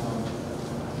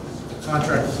 The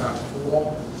contract is not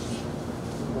full,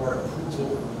 board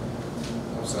approval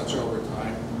of such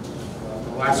overtime.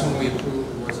 The last one we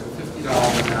approved was at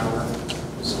 $50 an hour.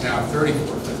 It's now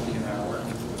 $34.50 an hour.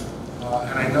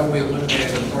 And I know we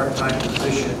eliminated a part-time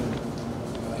position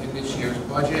in this year's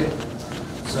budget.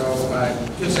 So I'm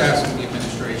just asking the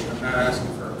administration, I'm not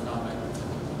asking for a comment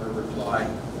or a reply,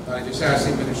 but I just ask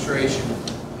the administration,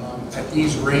 at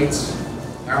these rates,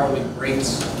 hourly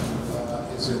rates,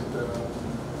 is it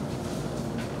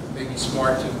maybe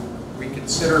smart to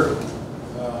reconsider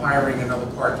hiring another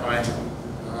part-time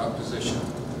position?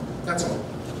 That's all.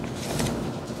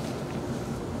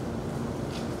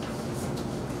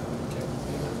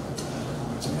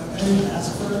 I didn't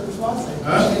ask for a response. I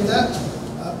Huh? appreciate that.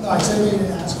 No, I said we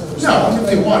didn't ask for a No, response. if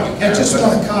they want, you can, I just but-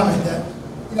 want to comment that,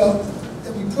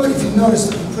 that we put, if you notice,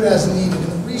 that we put as needed.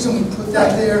 And the reason we put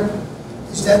that there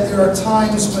is that there are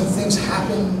times when things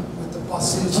happen with the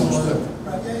buses or, Understood.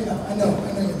 right, yeah, I know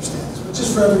you understand this, but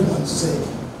just for everyone's sake.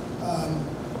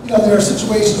 There are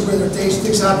situations where there are days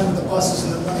things happen with the buses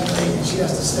and they're running late and she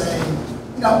has to stay.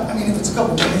 I mean, if it's a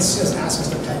couple minutes, she doesn't ask us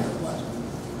to pay her, but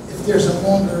if there's a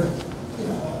longer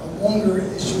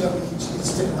issue that we need to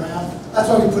stick around, that's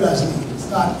why we put as needed. It's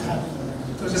not happening.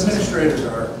 Because administrators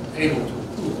are able to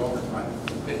approve overtime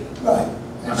Right.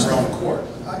 on their own court.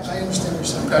 I understand what you're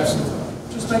saying. Okay,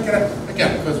 just make it,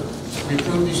 again, because we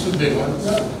approved these 2 big ones,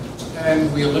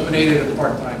 and we eliminated a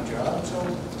part-time job, so,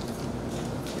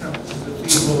 the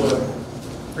people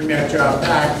bring that job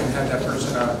back and have that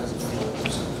person out as a full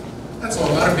person. That's all,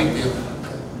 not a big deal.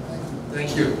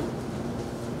 Thank you.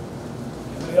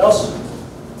 Anybody else?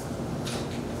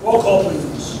 Roll call,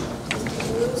 please. Mr.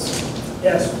 Paluso?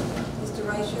 Yes. Mr.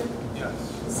 Reicher? Yes.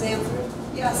 Ms. Sanford?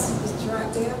 Yes. Mr.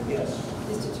 Traglia? Yes.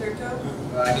 Mr. Turco?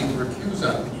 I need to recuse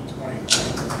on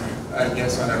P29. I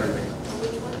guess on everything.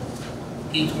 Which one?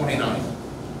 P29.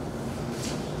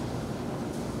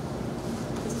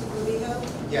 Mr. Clavijo?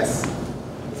 Yes.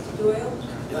 Mr. Doyle?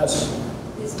 Yes.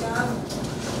 Ms. Scott?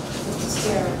 Mr.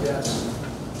 Scarra? Yes.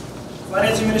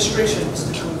 Finance Administration,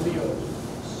 Mr. Calvillo.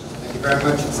 Thank you very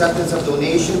much. Acceptance of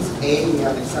donations. A, we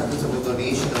have acceptance of a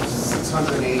donation of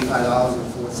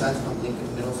 $685.04 from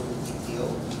Lincoln Middle School PTO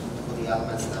for the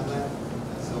Alamet STEM Lab.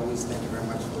 As always, thank you very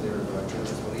much for their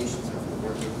generous donations and for the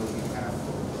work you're doing on behalf of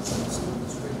the school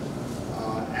district.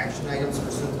 Action items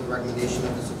pursuant to the recommendation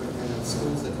of the superintendent of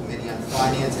schools, the Committee on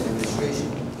Finance and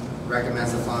Administration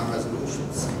recommends the following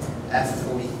resolutions.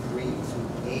 F43 to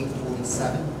A47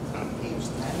 on page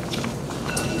 10.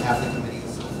 On behalf of the committee,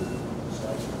 so moved.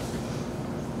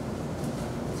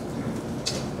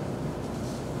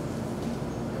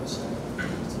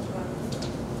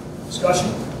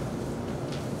 Discussion?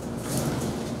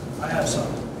 I have some.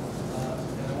 And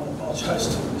I want to apologize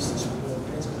to Mr.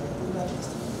 Superintendent, but I did not this.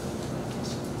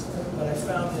 But I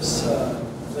found this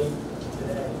late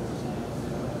today.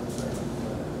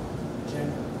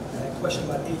 Agenda. I had a question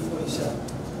about 847.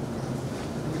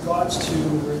 In regards to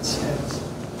where it says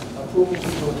approval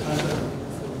for contract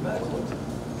for the medical exam.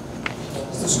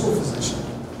 It's the school physician.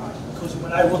 Because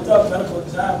when I looked up medical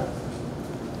examiner,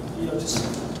 just,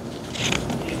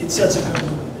 it says it could be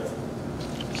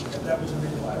different. And that was the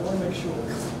reason why. I want to make sure.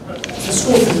 It's the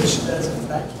school physician. That's it.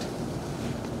 Thank you.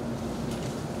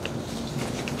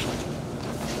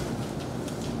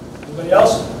 Anybody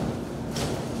else?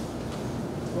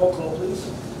 Roll call, please.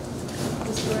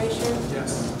 Mr. Reicher?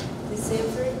 Yes. Ms.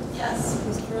 Sanford? Yes.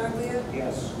 Mr. Aglia?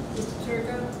 Yes. Mr.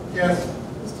 Turco? Yes.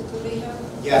 Mr. Clavijo?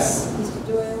 Yes. Mr.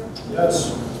 Doyle?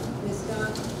 Yes. Ms.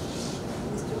 Gahn?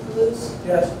 Mr. Kalous?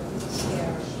 Yes. Mr.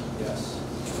 Scarra? Yes.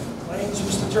 Claims,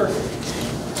 Mr. Turkey.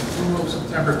 Approval of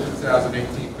September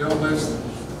 2018 bill list.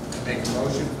 Make a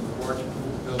motion for the board to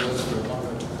approve the bill list for the month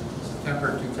of September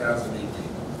 2018.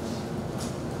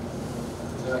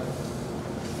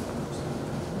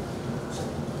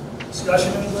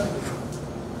 Discussion, anybody?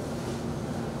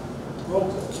 Roll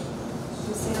call.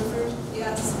 Ms. Sanford?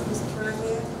 Yes. Mr.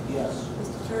 Aglia? Yes.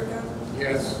 Mr. Turco?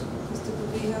 Yes. Mr.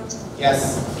 Clavijo? Yes.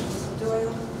 Mr.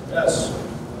 Doyle? Yes.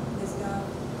 Ms. Gahn?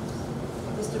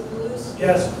 Mr. Kalous?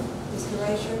 Yes. Mr.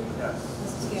 Reicher? Yes.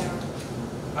 Mr. Scarra?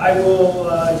 I will,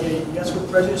 yes, with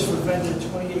prejudice for vendor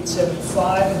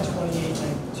 2875 and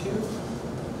 2892.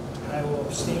 And I will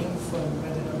abstain from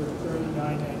vendor number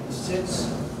 3996.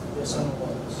 Yes, on the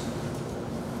others.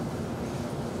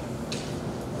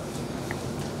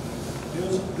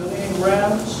 Building and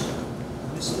grounds,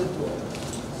 Mr. Doyle.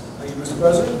 Thank you, Mr.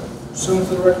 President. Pursuant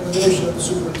to the recommendation of the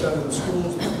superintendent of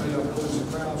schools, the committee on buildings and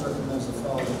grounds recommends the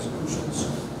following resolutions.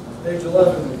 Page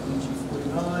 11, PG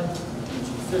 49, PG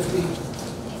 50,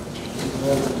 moving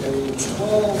over to page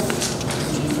 12,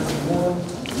 PG 51,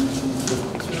 PG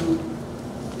 52.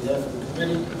 On behalf of the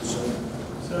committee, so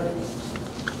Second.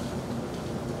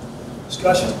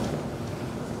 Discussion?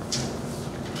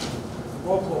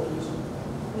 Roll call, please.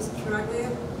 Mr. Aglia?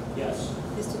 Yes.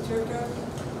 Mr. Turco?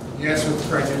 Yes, with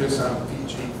prejudice on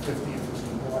PG 50 and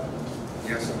 51.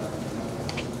 Yes on that.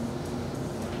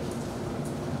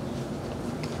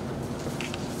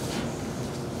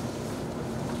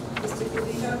 Mr.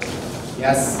 Clavijo?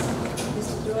 Yes.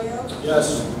 Mr. Doyle? yes.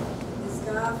 Ms.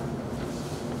 Gahn?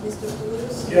 Mr.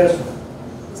 Kalous? Yes.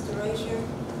 Mr. Reicher?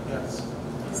 Yes.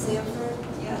 Ms. Sanford?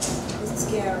 Yes. Mr.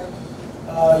 Scarra?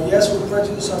 Yes, with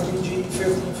prejudice on BG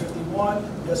 50 and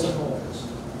 51. Yes, on all others.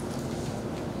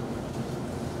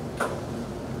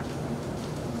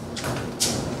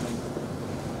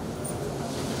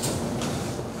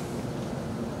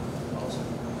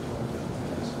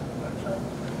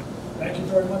 Thank you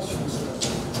very much, Mr.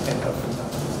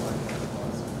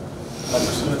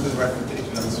 Pursuant to the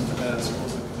recommendation of the superintendent of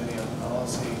schools, the committee on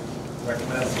policy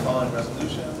recommends the following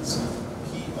resolutions.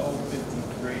 PO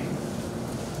 53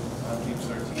 on page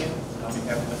 13. On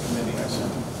behalf of the committee, I so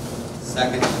move.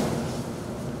 Second.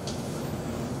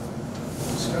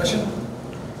 Discussion?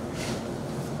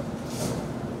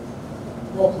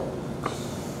 Roll call.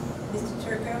 Mr.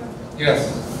 Turco? Yes.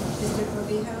 Mr.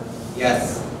 Clavijo? Yes.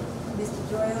 Mr.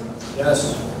 Doyle? Yes.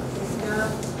 Ms. Gahn?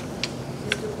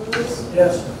 Mr. Kalous?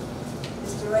 Yes.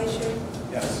 Mr. Reicher?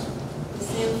 Yes. Ms.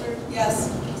 Sanford? Yes.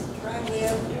 Mr.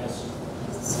 Aglia? Yes.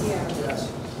 Mr. Scarra? Yes.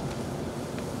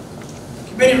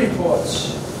 Committee reports.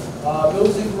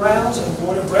 Buildings and grounds and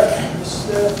board of rec.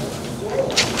 Mr. Doyle.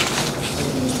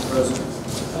 Thank you, Mr. President.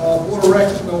 Board of Rec,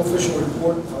 no official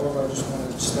report. However, I just want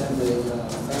to extend a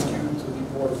thank you to the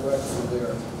Board of Rec for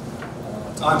their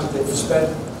time that they've spent,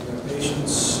 their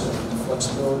patience, and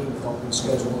flexibility in helping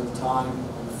schedule the time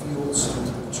on the fields due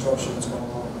to the construction that's going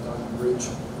on with Diamond Bridge.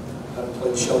 Had to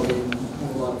play shell game,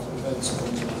 move a lot of events, and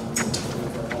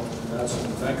that's what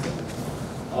we thank them.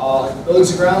 Buildings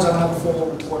and grounds, I don't have a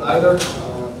formal report either.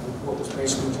 The report was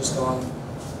basically just on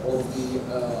all of the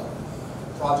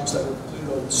projects that were completed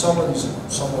over the summer. These are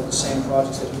somewhat the same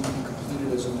projects that need to be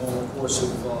completed as a normal course of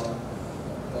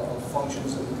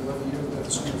functions that we do every year to get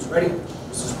the schools ready.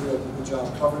 This is really a good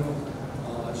job covering them.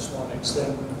 I just want to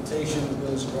extend an invitation to the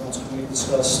Buildings and Grounds Committee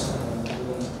discussed. We're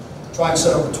going to try and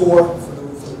set up a tour for the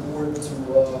board to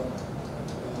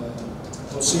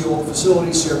go see all the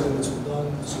facilities, see everything that's been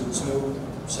done, see what's new,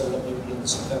 set it up maybe in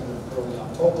September, early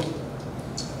October.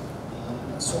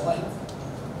 That's all I have.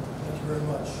 Thank you very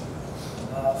much.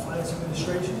 Finance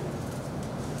Administration.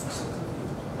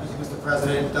 Thank you, Mr.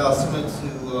 President. Similar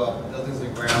to buildings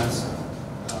and grounds,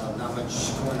 not much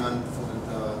going on for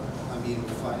the meeting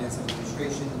with Finance and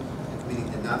Administration. The committee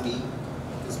did not meet.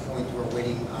 At this point, we're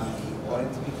waiting on the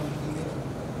audit to be completed.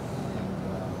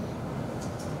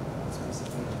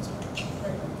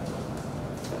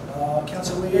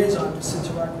 Council Liaison, Mr.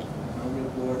 Interact. No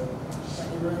report.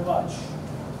 Thank you very much.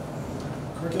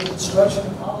 Curriculum Instruction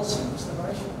and Policy, Mr.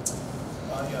 Vice.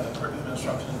 Yeah, the Curriculum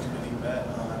Instruction Committee met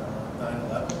on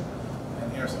 9/11,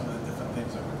 and here are some of the different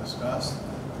things that were discussed.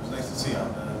 It was nice to see on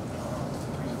the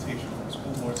presentation from the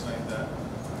school board tonight that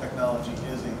technology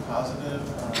is a positive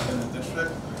in the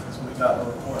district. So we got a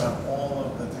report on all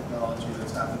of the technology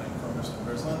that's happening from Mr.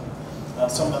 Brislin.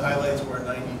 Some of the highlights were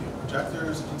 90 new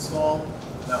projectors installed.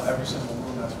 Now every single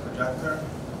room has a projector.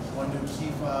 One new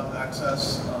key fob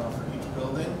access for each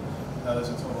building. Now there's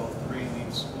a total of 3 in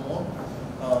each school.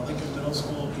 Lincoln Middle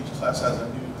School, each class has a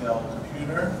new Dell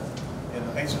computer. In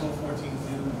the high school, 14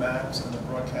 new Macs in the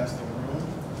broadcasting room.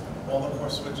 All the core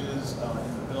switches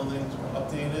in the buildings were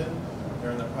updated.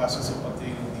 They're in the process of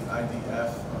updating the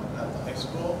IDF at the high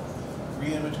school.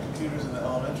 3 image computers in the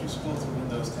elementary school to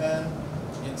Windows 10.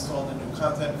 Installed a new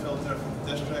content filter for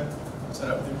the district. Set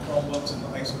up new Chromebooks in the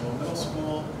high school and middle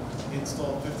school.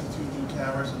 Installed 52 new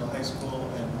cameras in the high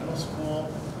school and middle school.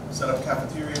 Set up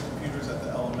cafeteria computers at the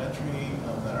elementary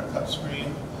that are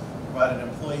touchscreen. Provided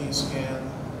employee scans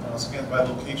by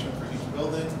location for each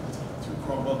building. 2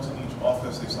 Chromebooks in each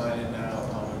office. They sign in now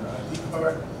with their ID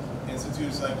card.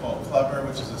 Instituted something called Clever,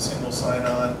 which is a single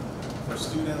sign-on for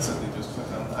students that they just click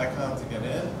on an icon to get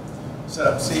in. Set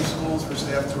up safe schools for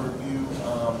staff to review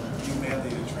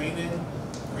mandated training.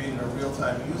 Created a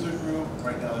real-time user group.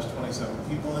 Right now there's 27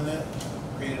 people in it.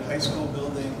 Created high school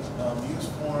building use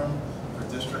form for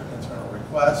district internal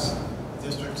requests.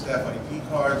 District staff ID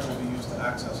cards will be used to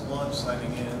access lunch,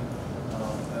 signing in,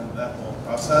 and that whole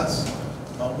process.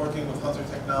 Working with Hunter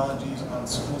Technologies on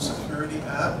school security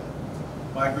app.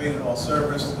 Migrated all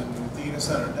servers to the new data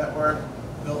center network.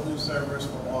 Built new servers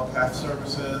for all CAF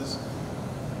services.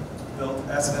 Built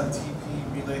SMTP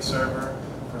relay server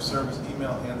for service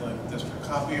email handling district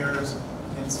copiers.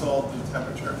 Installed new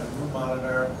temperature and room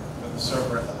monitor for the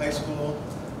server at the high school.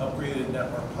 Upgraded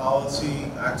network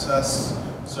policy access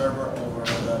server over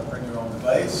the bring your own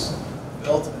device.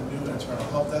 Built a new internal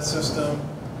help desk system.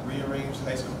 Rearranged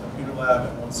high school computer lab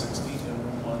at 116 and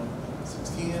room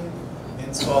 116.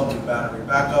 Installed new battery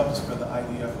backups for the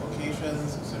IDF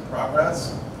locations. It's in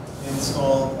progress.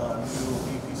 Installed new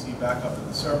VPC backup in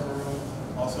the server room.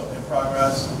 Also in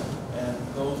progress. And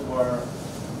those were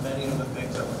many of the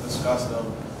things that were discussed of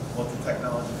what the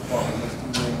technology department was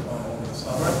doing over the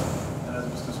summer. And as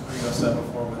Mr. Sprigo said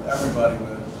before, with everybody,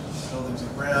 with buildings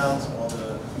and grounds, all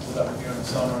the people that were here in the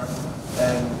summer,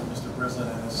 and Mr. Brislin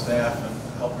and his staff and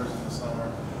helpers in the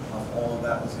summer, all of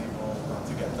that was able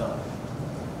to get done.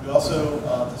 We also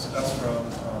discussed from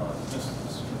Mr.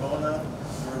 Tribona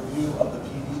the review of the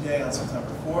PD Day on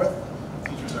September 4th.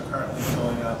 Teachers are currently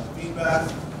filling out the feedback.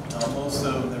 Most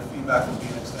of their feedback will be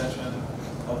an extension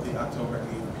of the October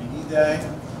 8th PD Day.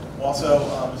 Also,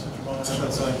 Mr. Tribona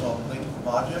showed something called Link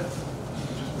Logic,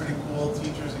 which is pretty cool.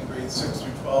 Teachers in grades 6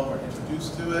 through 12 were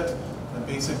introduced to it. And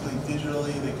basically,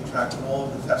 digitally, they can track all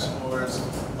of the test scores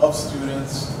of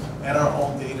students and our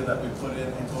own data that we put in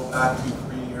and go back to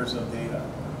 3 years of data.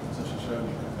 So she showed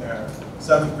you compare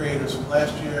 7th graders from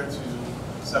last year to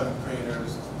 7th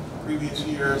graders previous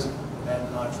years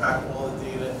and track all the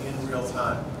data in real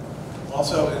time.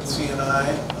 Also in CNI,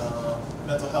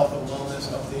 mental health and wellness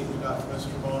update we got from Mr.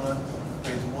 Tribona.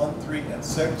 Grades 1, 3, and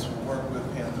 6 will work with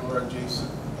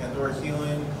Pandora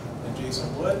Healing and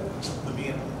Jason Wood. There'll be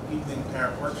an evening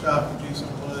parent workshop with Jason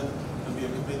Wood. There'll be a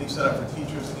committee set up for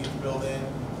teachers in each building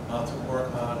to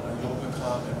work on a yoga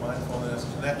comp and mindfulness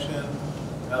connection,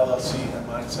 LLC and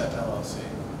Mindset LLC.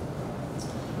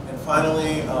 And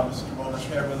finally, Mr. Tribona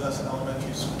shared with us an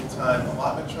elementary school time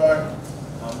allotment chart.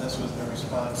 This was in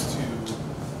response to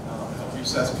how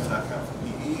recess cannot count for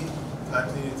PE.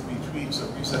 Times needed to be tweaked, so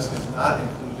recess is not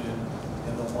included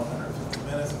in the 150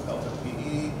 minutes of health and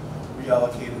PE.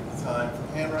 Reallocated the time for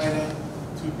handwriting,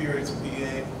 2 periods of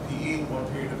PE, 1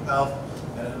 period of health,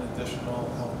 and an additional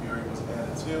health period was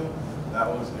added to. That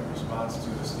was in response to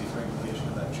the state regulation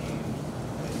that changed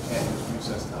that you can't use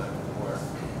recess time for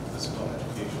physical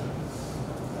education.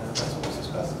 And that's what was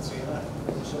discussed at CNI.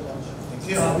 Thank you so much. Thank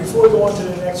you. Before we go on to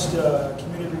the next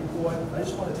community report, I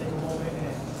just want to take a moment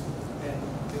and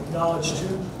acknowledge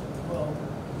two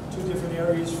different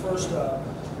areas. First,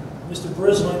 Mr.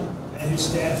 Brislin and his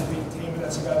staff for being team.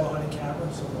 That's the guy behind the camera.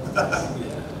 So,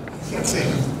 Can't say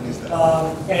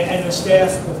and the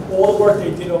staff with all the work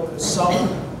they did over the summer.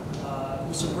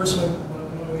 Mr. Brislin,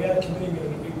 when we had a committee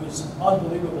meeting, it was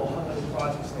unbelievable how many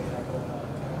projects they had going on.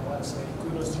 And want to say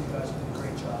kudos to you guys, you did a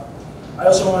great job. I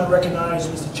also want to recognize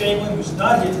Mr. Chamberlain, who's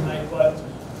not here tonight, but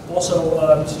also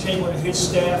Mr. Chamberlain and his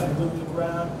staff and Living the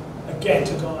Ground, again,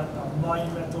 took on a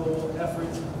monumental effort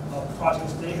of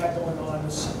projects they had going on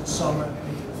this summer, and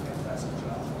they did a fantastic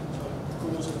job. So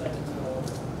kudos and thank you to all of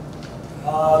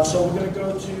them. So we're going to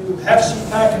go to HEF,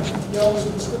 CPAC, and PTOs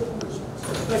and the slip orders.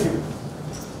 Thank you.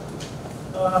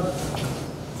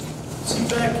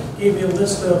 CPAC gave me a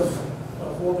list of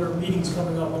all their meetings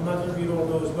coming up. I'm not going to read all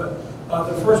those, but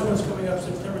the first one's coming up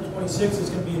September 26th. It's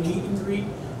going to be an eat and greet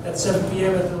at 7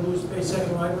 p.m. at the Lewis Bay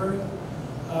Second Library.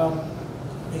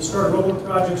 They started roller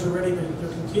projects already. They're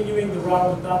continuing the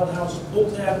Ronald McDonald House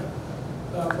pull tab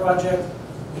project.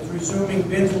 It's resuming.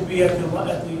 Bins will be at the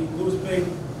Lewis Bay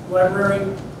Library,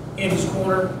 Andy's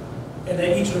Corner, and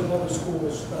at each of the public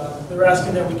schools. They're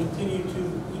asking that we continue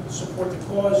to support the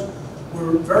cause.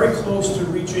 We're very close to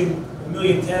reaching 1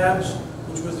 million tabs,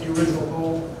 which was the original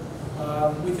goal.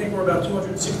 We think we're about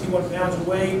 261 pounds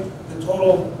away. The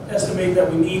total estimate that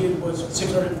we needed was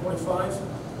 625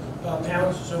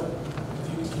 pounds. So if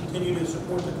you can continue to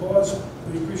support the cause,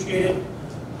 we appreciate it.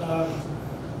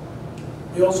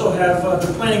 They also have,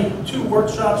 they're planning 2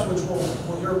 workshops, which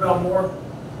we'll hear about more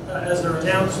as they're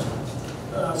announced.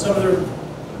 Some of their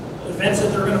events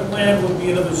that they're going to plan would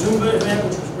be another Zumba event,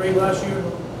 which was great last year,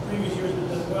 and previous years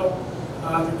as well.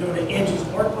 They're doing an Angie's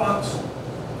Art Box,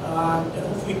 and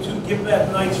hopefully 2 give back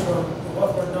nights from the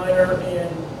Hawthorne Diner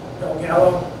and Bell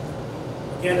Gallo.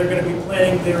 Again, they're going to be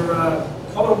planning their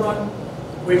color run,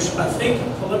 which I think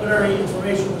preliminary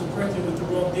information was printed with the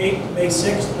wrong date, May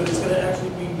 6th, but it's going to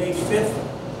actually be May 5th,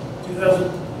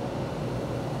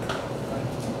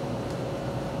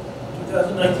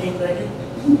 2019, thank you.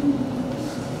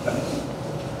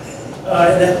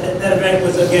 And that event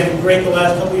was, again, great the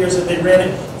last couple of years that they ran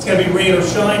it. It's going to be rain or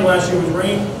shine. Last year was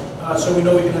rain, so we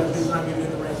know we can have a good time even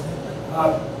in the rain.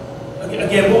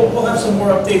 Again, we'll have some more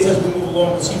updates as we move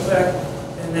along with CPAC.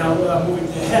 And now moving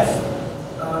to HEF.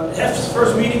 HEF's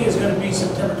first meeting is going to be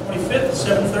September 25th at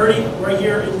 7:30, right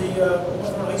here in the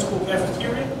Hawthorne High School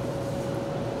cafeteria.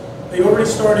 They already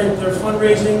started their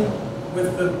fundraising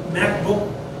with the MacBook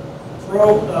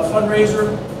Pro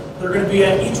fundraiser. They're going to be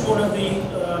at each one of the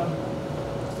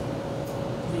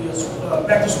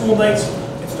back-to-school nights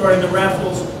and starting the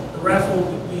raffles. The raffle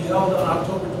will be held on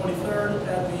October 23rd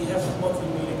at the HEF monthly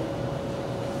meeting.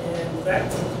 And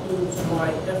that concludes my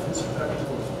HEF and CPAC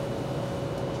report.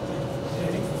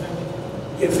 Anything for family?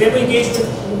 Yeah, family engagement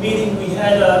meeting. We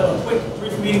had a quick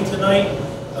brief meeting tonight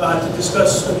to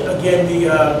discuss, again, the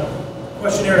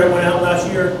questionnaire that went out last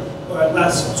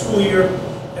school year.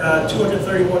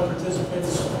 231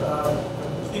 participants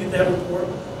completed that report.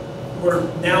 We're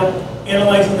now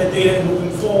analyzing the data and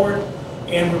moving forward,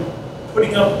 and we're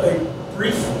putting up a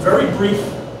brief, very brief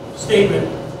statement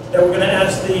that we're going to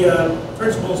ask the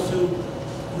principals to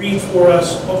read for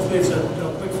us. Hopefully it's a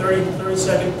quick 30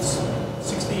 seconds,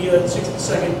 60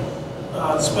 second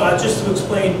spot just to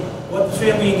explain what the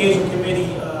Family Engagement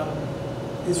Committee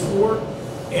is for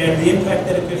and the impact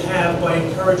that it could have by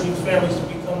encouraging families to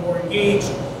become more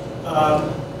engaged,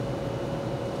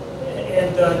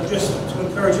 and just to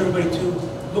encourage everybody to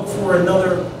look for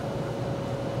another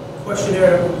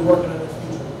questionnaire that we'll be working on in the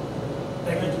future.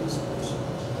 Thank you.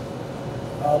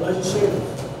 Legislator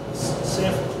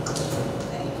Sanford.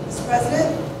 Thank you, Mr. President.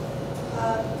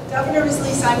 The governor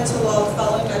recently signed into law the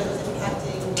following measures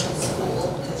impacting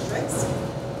school districts.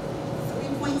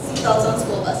 3-point seatbelts on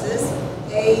school buses.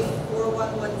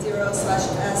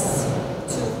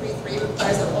 A4110/S233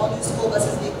 requires that all new school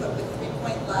buses be equipped with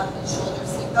 3-point lap and shoulder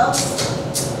seatbelts.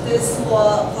 This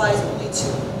law applies only to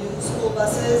new school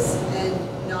buses and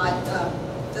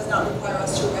does not require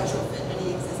us to retrofit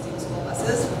any existing school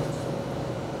buses.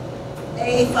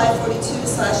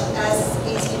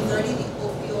 A542/S1830, the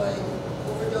opioid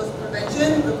overdose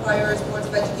prevention, requires boards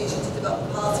of education to develop a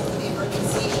policy for the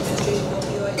emergency administration of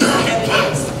opioid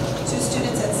antidotes to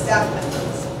students and staff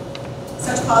members.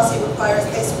 Such policy requires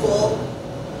high school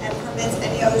and permits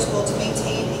any other school to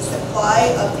maintain a supply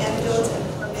of antidotes and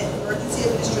permit emergency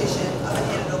administration of an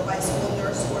antidote by a school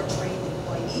nurse or trained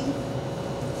employee.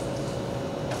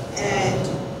 And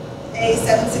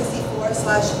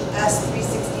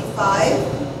A764/S365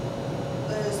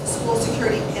 is school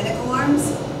security panic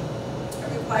alarms. It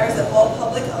requires that all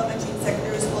public elementary and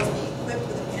secondary schools be equipped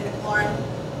with a panic alarm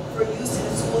for use in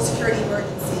a school security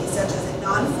emergency, such as a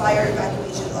non-fire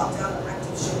evacuation, lockdown, or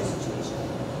active shooter situation.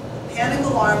 The panic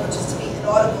alarm, which is to be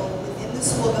inaudible within the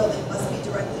school building, must be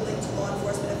directly linked to law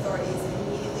enforcement authorities and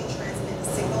immediately transmit a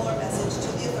signal or message to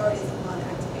the authorities upon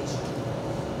activation.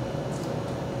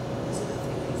 Those are the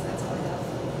 3 things. That's all I have.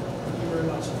 Thank you very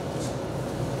much.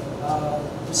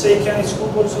 Passaic County School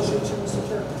Board Association, Mr.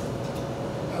 Chair?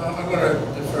 I'm going to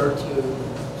defer to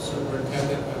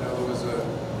Superintendent. I know there was a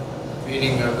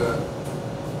meeting of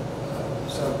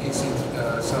some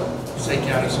Passaic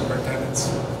County superintendents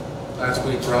last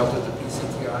week relative to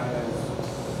PCTI, and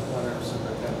one of the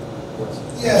superintendent reports.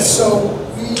 Yeah, so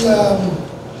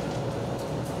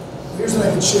here's what I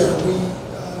can share.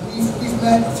 We've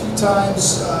met a few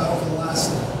times over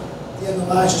the end of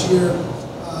last year.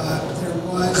 There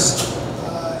was a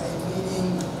meeting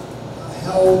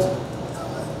held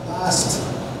last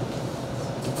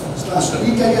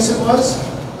week, I guess it was.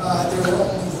 There were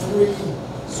only 3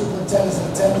 superintendents in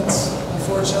attendance,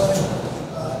 unfortunately.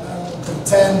 Not only could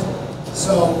attend.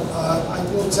 So I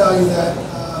will tell you that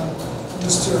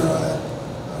Mr.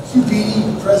 Hugh Beattie,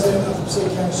 president of the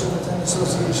Passaic County Superintendent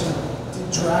Association, did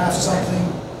draft something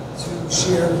to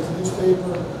share with the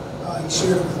newspaper. He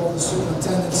shared it with all the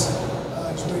superintendents.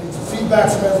 He's waiting for feedback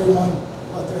from everyone,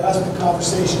 but there has been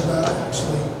conversation about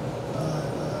actually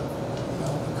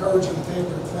encouraging the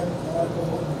paper to print an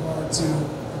article in regard to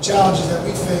the challenges that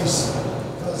we face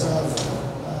because of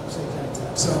Passaic County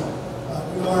Tech. So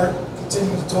we are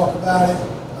continuing to talk about it.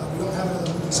 We don't have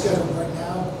another meeting scheduled right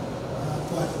now,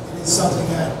 but it is something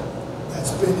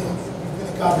that's been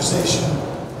in conversation,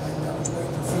 and we're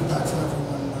waiting for feedback from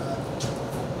everyone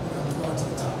in regard to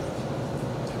the topic.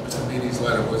 Mr. Beatty's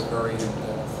letter was very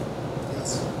in-depth.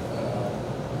 Yes.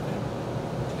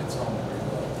 It's on very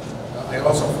well. I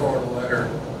also forwarded a letter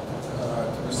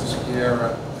to Mr. Sierra,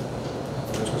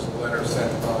 which was a letter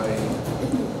sent by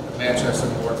the Manchester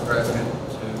Board President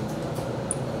to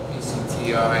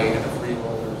PCTI and the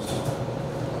freeholders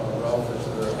relative to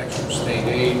their extra state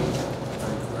aid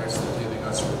request of giving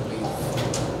us relief. I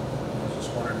was just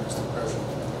wondering, Mr. President,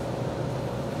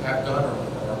 have done or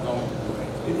are going to do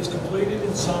anything? It is completed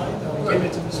and signed. We gave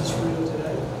it to Mrs. Frito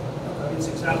today. It's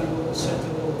exactly what was sent to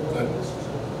the board.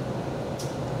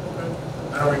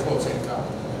 I don't recall seeing a copy.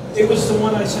 It was the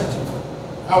one I sent you.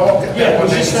 Oh, okay. Yeah, it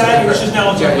was just that, it was just now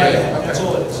on top of my head. Okay. That's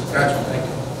all it is. Gotcha, thank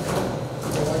you.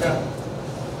 That's all I got.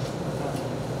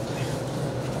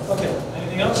 Okay,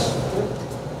 anything else?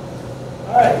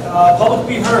 All right, public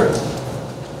be heard.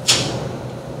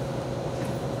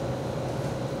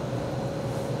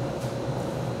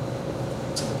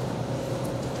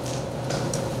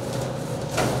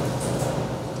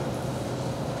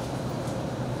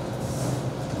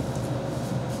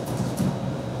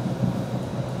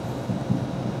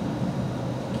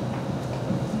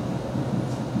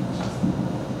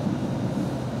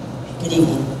 Good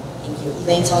evening. Thank you.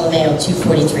 Elaine Tolomeo,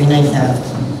 243 9th Ave.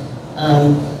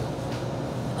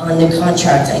 On the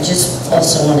contract, I just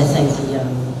also want to thank the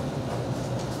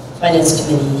Finance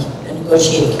Committee, the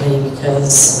negotiating committee,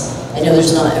 because I know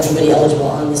there's not everybody eligible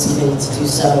on this committee to do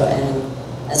so, and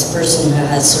as a person who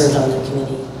has served on the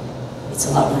committee, it's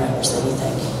a lot more hours than you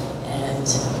think. And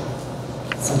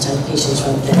sometimes patients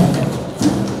run thin,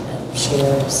 and I'm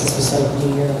sure since we started the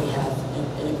new year, we have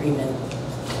an agreement.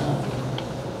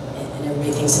 And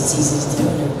everybody thinks it's easy to do,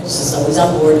 and everybody's just always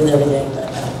on board with everything, but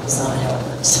it's not how it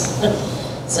works.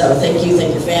 So thank you,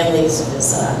 thank your families,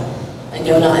 because I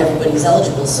know not everybody's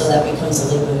eligible, so that becomes a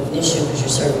little bit of an issue because you're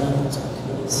serving on multiple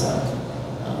committees. So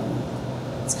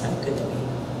it's kind of good that we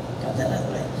got that out of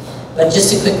the way. But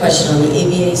just a quick question on the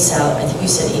ABA salary. I think you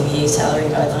said ABA salary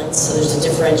guidelines, so there's a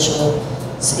differential.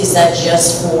 Is that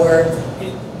just for?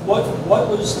 What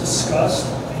was discussed,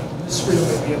 and Ms. Frito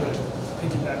may be able to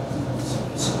piggyback on this,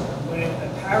 is when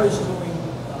a para is doing,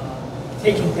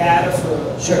 taking data for,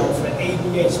 for an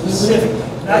ABA specific,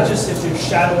 not just if they're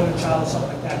shadowing a child or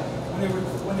something like that.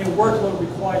 When their workload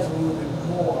requires a little bit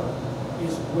more,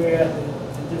 is where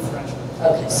the differential.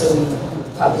 Okay, so we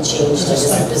probably changed the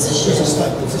position. It's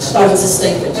a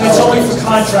statement. And it's only for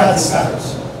contracted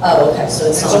matters. Oh, okay, so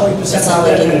it's not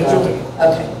like in the contract.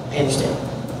 Okay, I understand.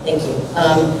 Thank you.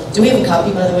 Do we have a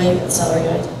copy, by the way, of the salary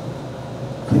guide?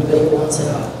 Anybody who wants it?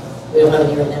 We don't have it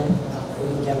here right now? We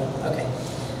can get one. Okay.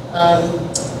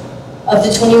 Of the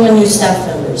 21 new staff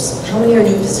members, how many are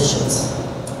new positions?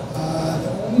 The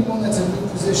only one that's a new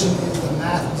position is the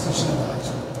math position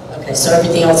advisor. Okay, so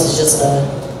everything else is just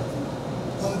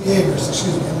On the behaviors,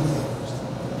 excuse me, on the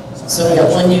behaviors. So we got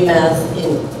one new math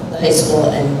in the high school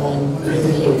and one new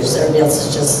behaviors. Everybody else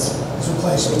is just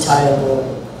retirable.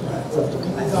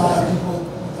 People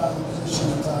got the position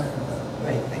retired.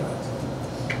 Right.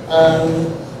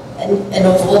 And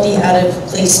of all the added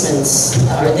placements,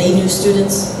 are they new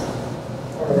students?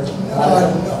 Or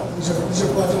No, these are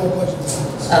all budget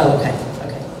students. Oh, okay.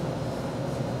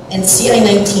 And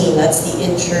CI-19, that's the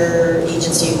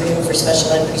interagency agreement for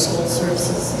special ed preschool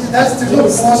services? Yeah, there's no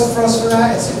cost for us for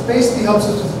that. It basically helps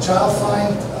us with the child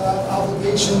find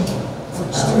education for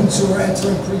students who are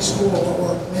entering preschool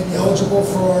or maybe eligible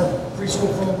for our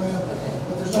preschool program,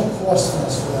 but there's no cost for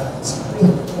us for that. It's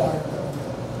really required that we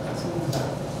approve that.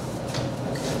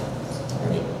 All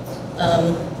right.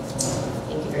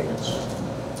 Thank you very much.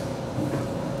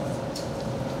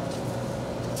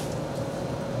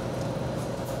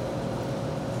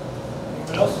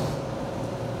 Anyone else?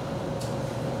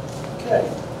 Okay.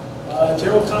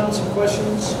 General comments and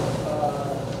questions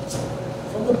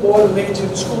from the board related to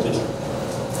the school district.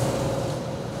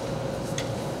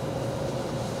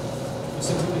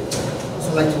 Mr. Cooley.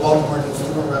 Also like to welcome our new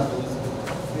student rep,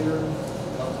 Elizabeth Peter.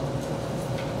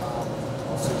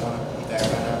 Also want to piggyback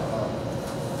on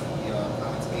the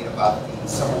comments made about the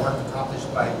summer work accomplished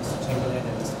by Mr. Chamberlain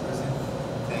and Mr. Prison.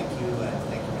 Thank you, and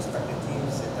thank your respective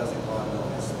teams. It doesn't go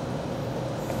unnoticed.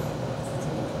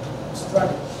 Mr.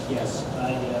 Dragon. Yes,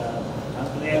 I'm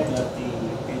glad that the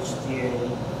HTA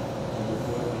and the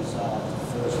board resolved to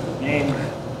first remain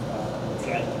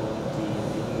objective of the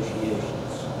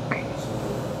negotiations. So,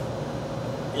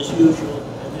 as usual,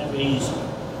 it's never easy.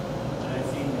 And I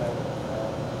think that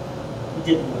we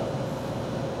did well.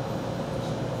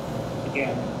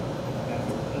 Again,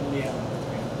 only I'm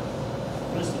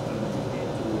Mr. President, we did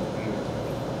do a very good.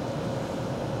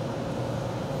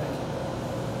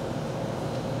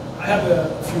 I have a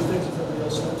few things if everybody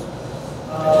else knows.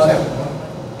 I just have one.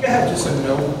 Go ahead. Just a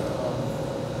note,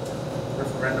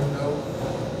 referendum note.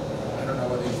 I don't know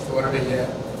whether you thought of it yet.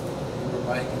 You were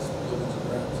Mike as buildings and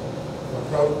grounds. The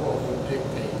protocol would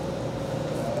dictate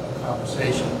a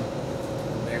conversation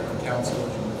with mayor and council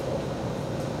as you move forward.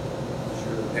 As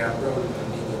you're down the road, you're going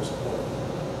to need their support.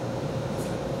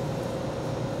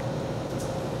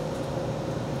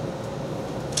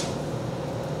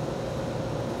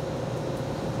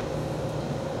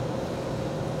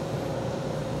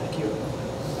 Thank you.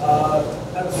 I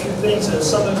have a few things,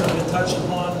 some of them have been touched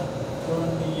upon during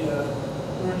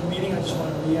the meeting. I just want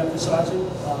to re-emphasize it.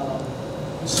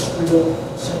 Mrs. Friedel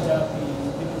sent out the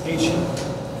invitation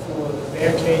for the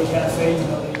Bear Cave Cafe. You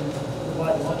know, they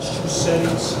provide lunch, 2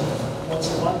 settings once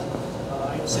a month.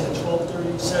 I said a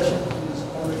 12:30 session is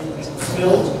already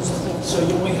filled. So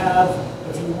you only have,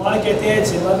 if you want to get there,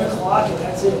 it's 11 o'clock and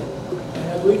that's it.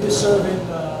 And I believe they're serving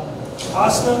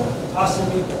pasta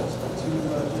and meatballs.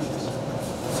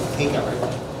 Takeout, right?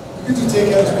 You could do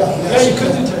takeout as well. Yeah, you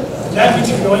could do takeout. That means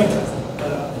you can go anything.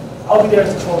 But I'll be there at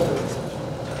the 12:30.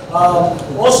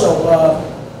 Also,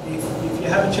 if you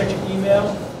haven't checked your email,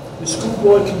 the school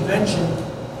board convention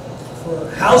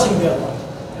for housing deadline.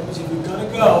 That means if you're going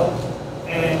to go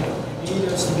and you need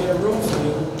us to get a room for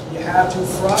you, you have to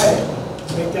Friday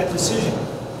to make that decision.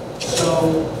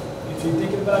 So if you're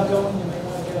thinking about going, you may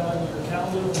want to get on your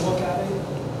calendar, look at it,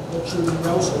 make sure you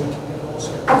know so we can get it all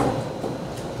scheduled.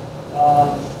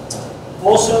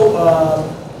 Also,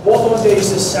 Hawthorne Day is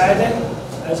this Saturday.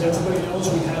 As everybody knows,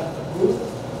 we have a booth.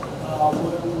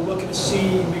 We're looking to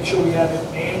see, make sure we have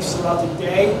advance throughout the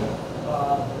day.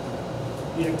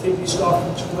 The activities start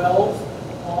from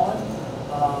 12 on.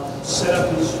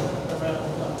 Setup is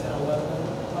around 10, 11,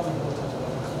 probably more than 11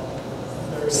 o'clock.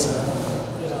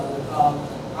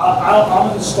 I'm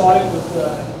going to start it with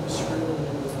Mr. Riddle.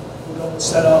 We're going to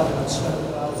set up and spend a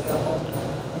couple hours there helping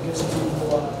and get some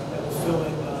people that will fill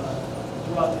in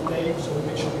throughout the day, so we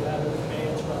make sure we have it in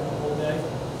advance throughout the whole day.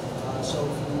 So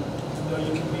if you know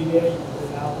you can be there, you can put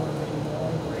an hour, maybe more,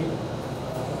 great.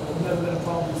 We've never been a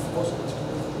problem before, so it's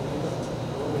good for the leader.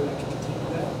 Hopefully I can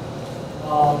continue that.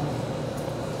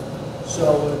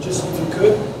 So just if you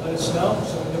could, let us know,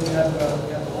 so we know we have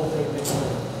the whole day to make it.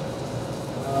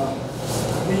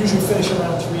 We usually finish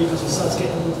around 3 because the sun's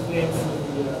getting moved in for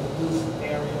the booth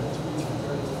area,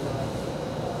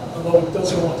 3:30. Although it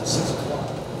does go on to 6 o'clock.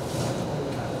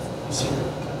 You see it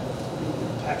kind of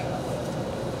packing up.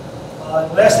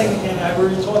 Last thing, and I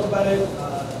already talked about it,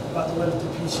 about the letter to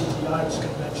PCTI, I was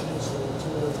going to mention it, so it's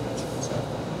all to mention it. So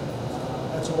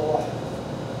that's all I have.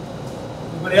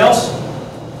 Anybody else?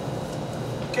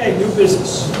 Okay, new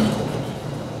business.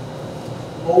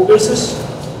 Old business?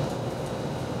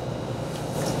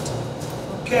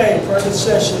 Okay, private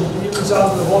session. Be it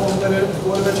resolved that the Hawthorne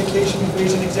Board of Education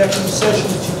convenes an executive session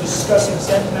to discuss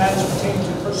exempt matters pertaining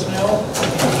to personnel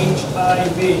and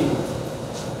HIV.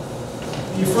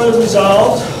 Be further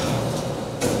resolved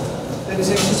that it is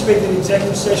anticipated that the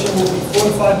executive session will be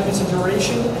 45 minutes in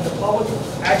duration and the public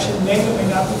action may or may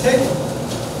not be taken.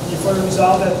 Be further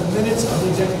resolved that the minutes of the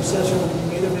executive session will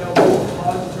be made available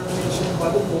upon determination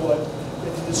by the board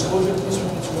that the disclosure of these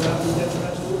minutes will not be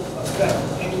detrimental to affect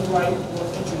any right or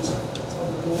interest of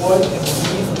the board and the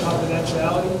need for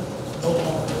confidentiality no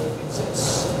longer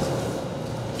exists.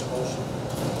 Motion.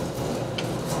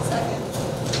 Second.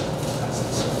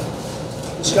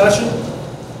 Discussion?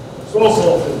 Roll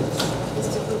call, please.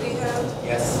 Mr. Rubio.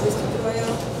 Yes. Mr.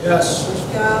 Doyle. Yes.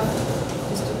 Mr. Goff.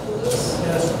 Mr. Poulos.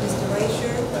 Yes. Mr.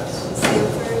 Raisher. Yes. Ms.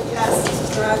 Sanford. Yes. Mr.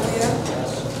 Straglia.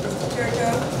 Yes. Mr. Turco.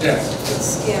 Yes. Mr.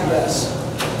 Scanlon. Yes.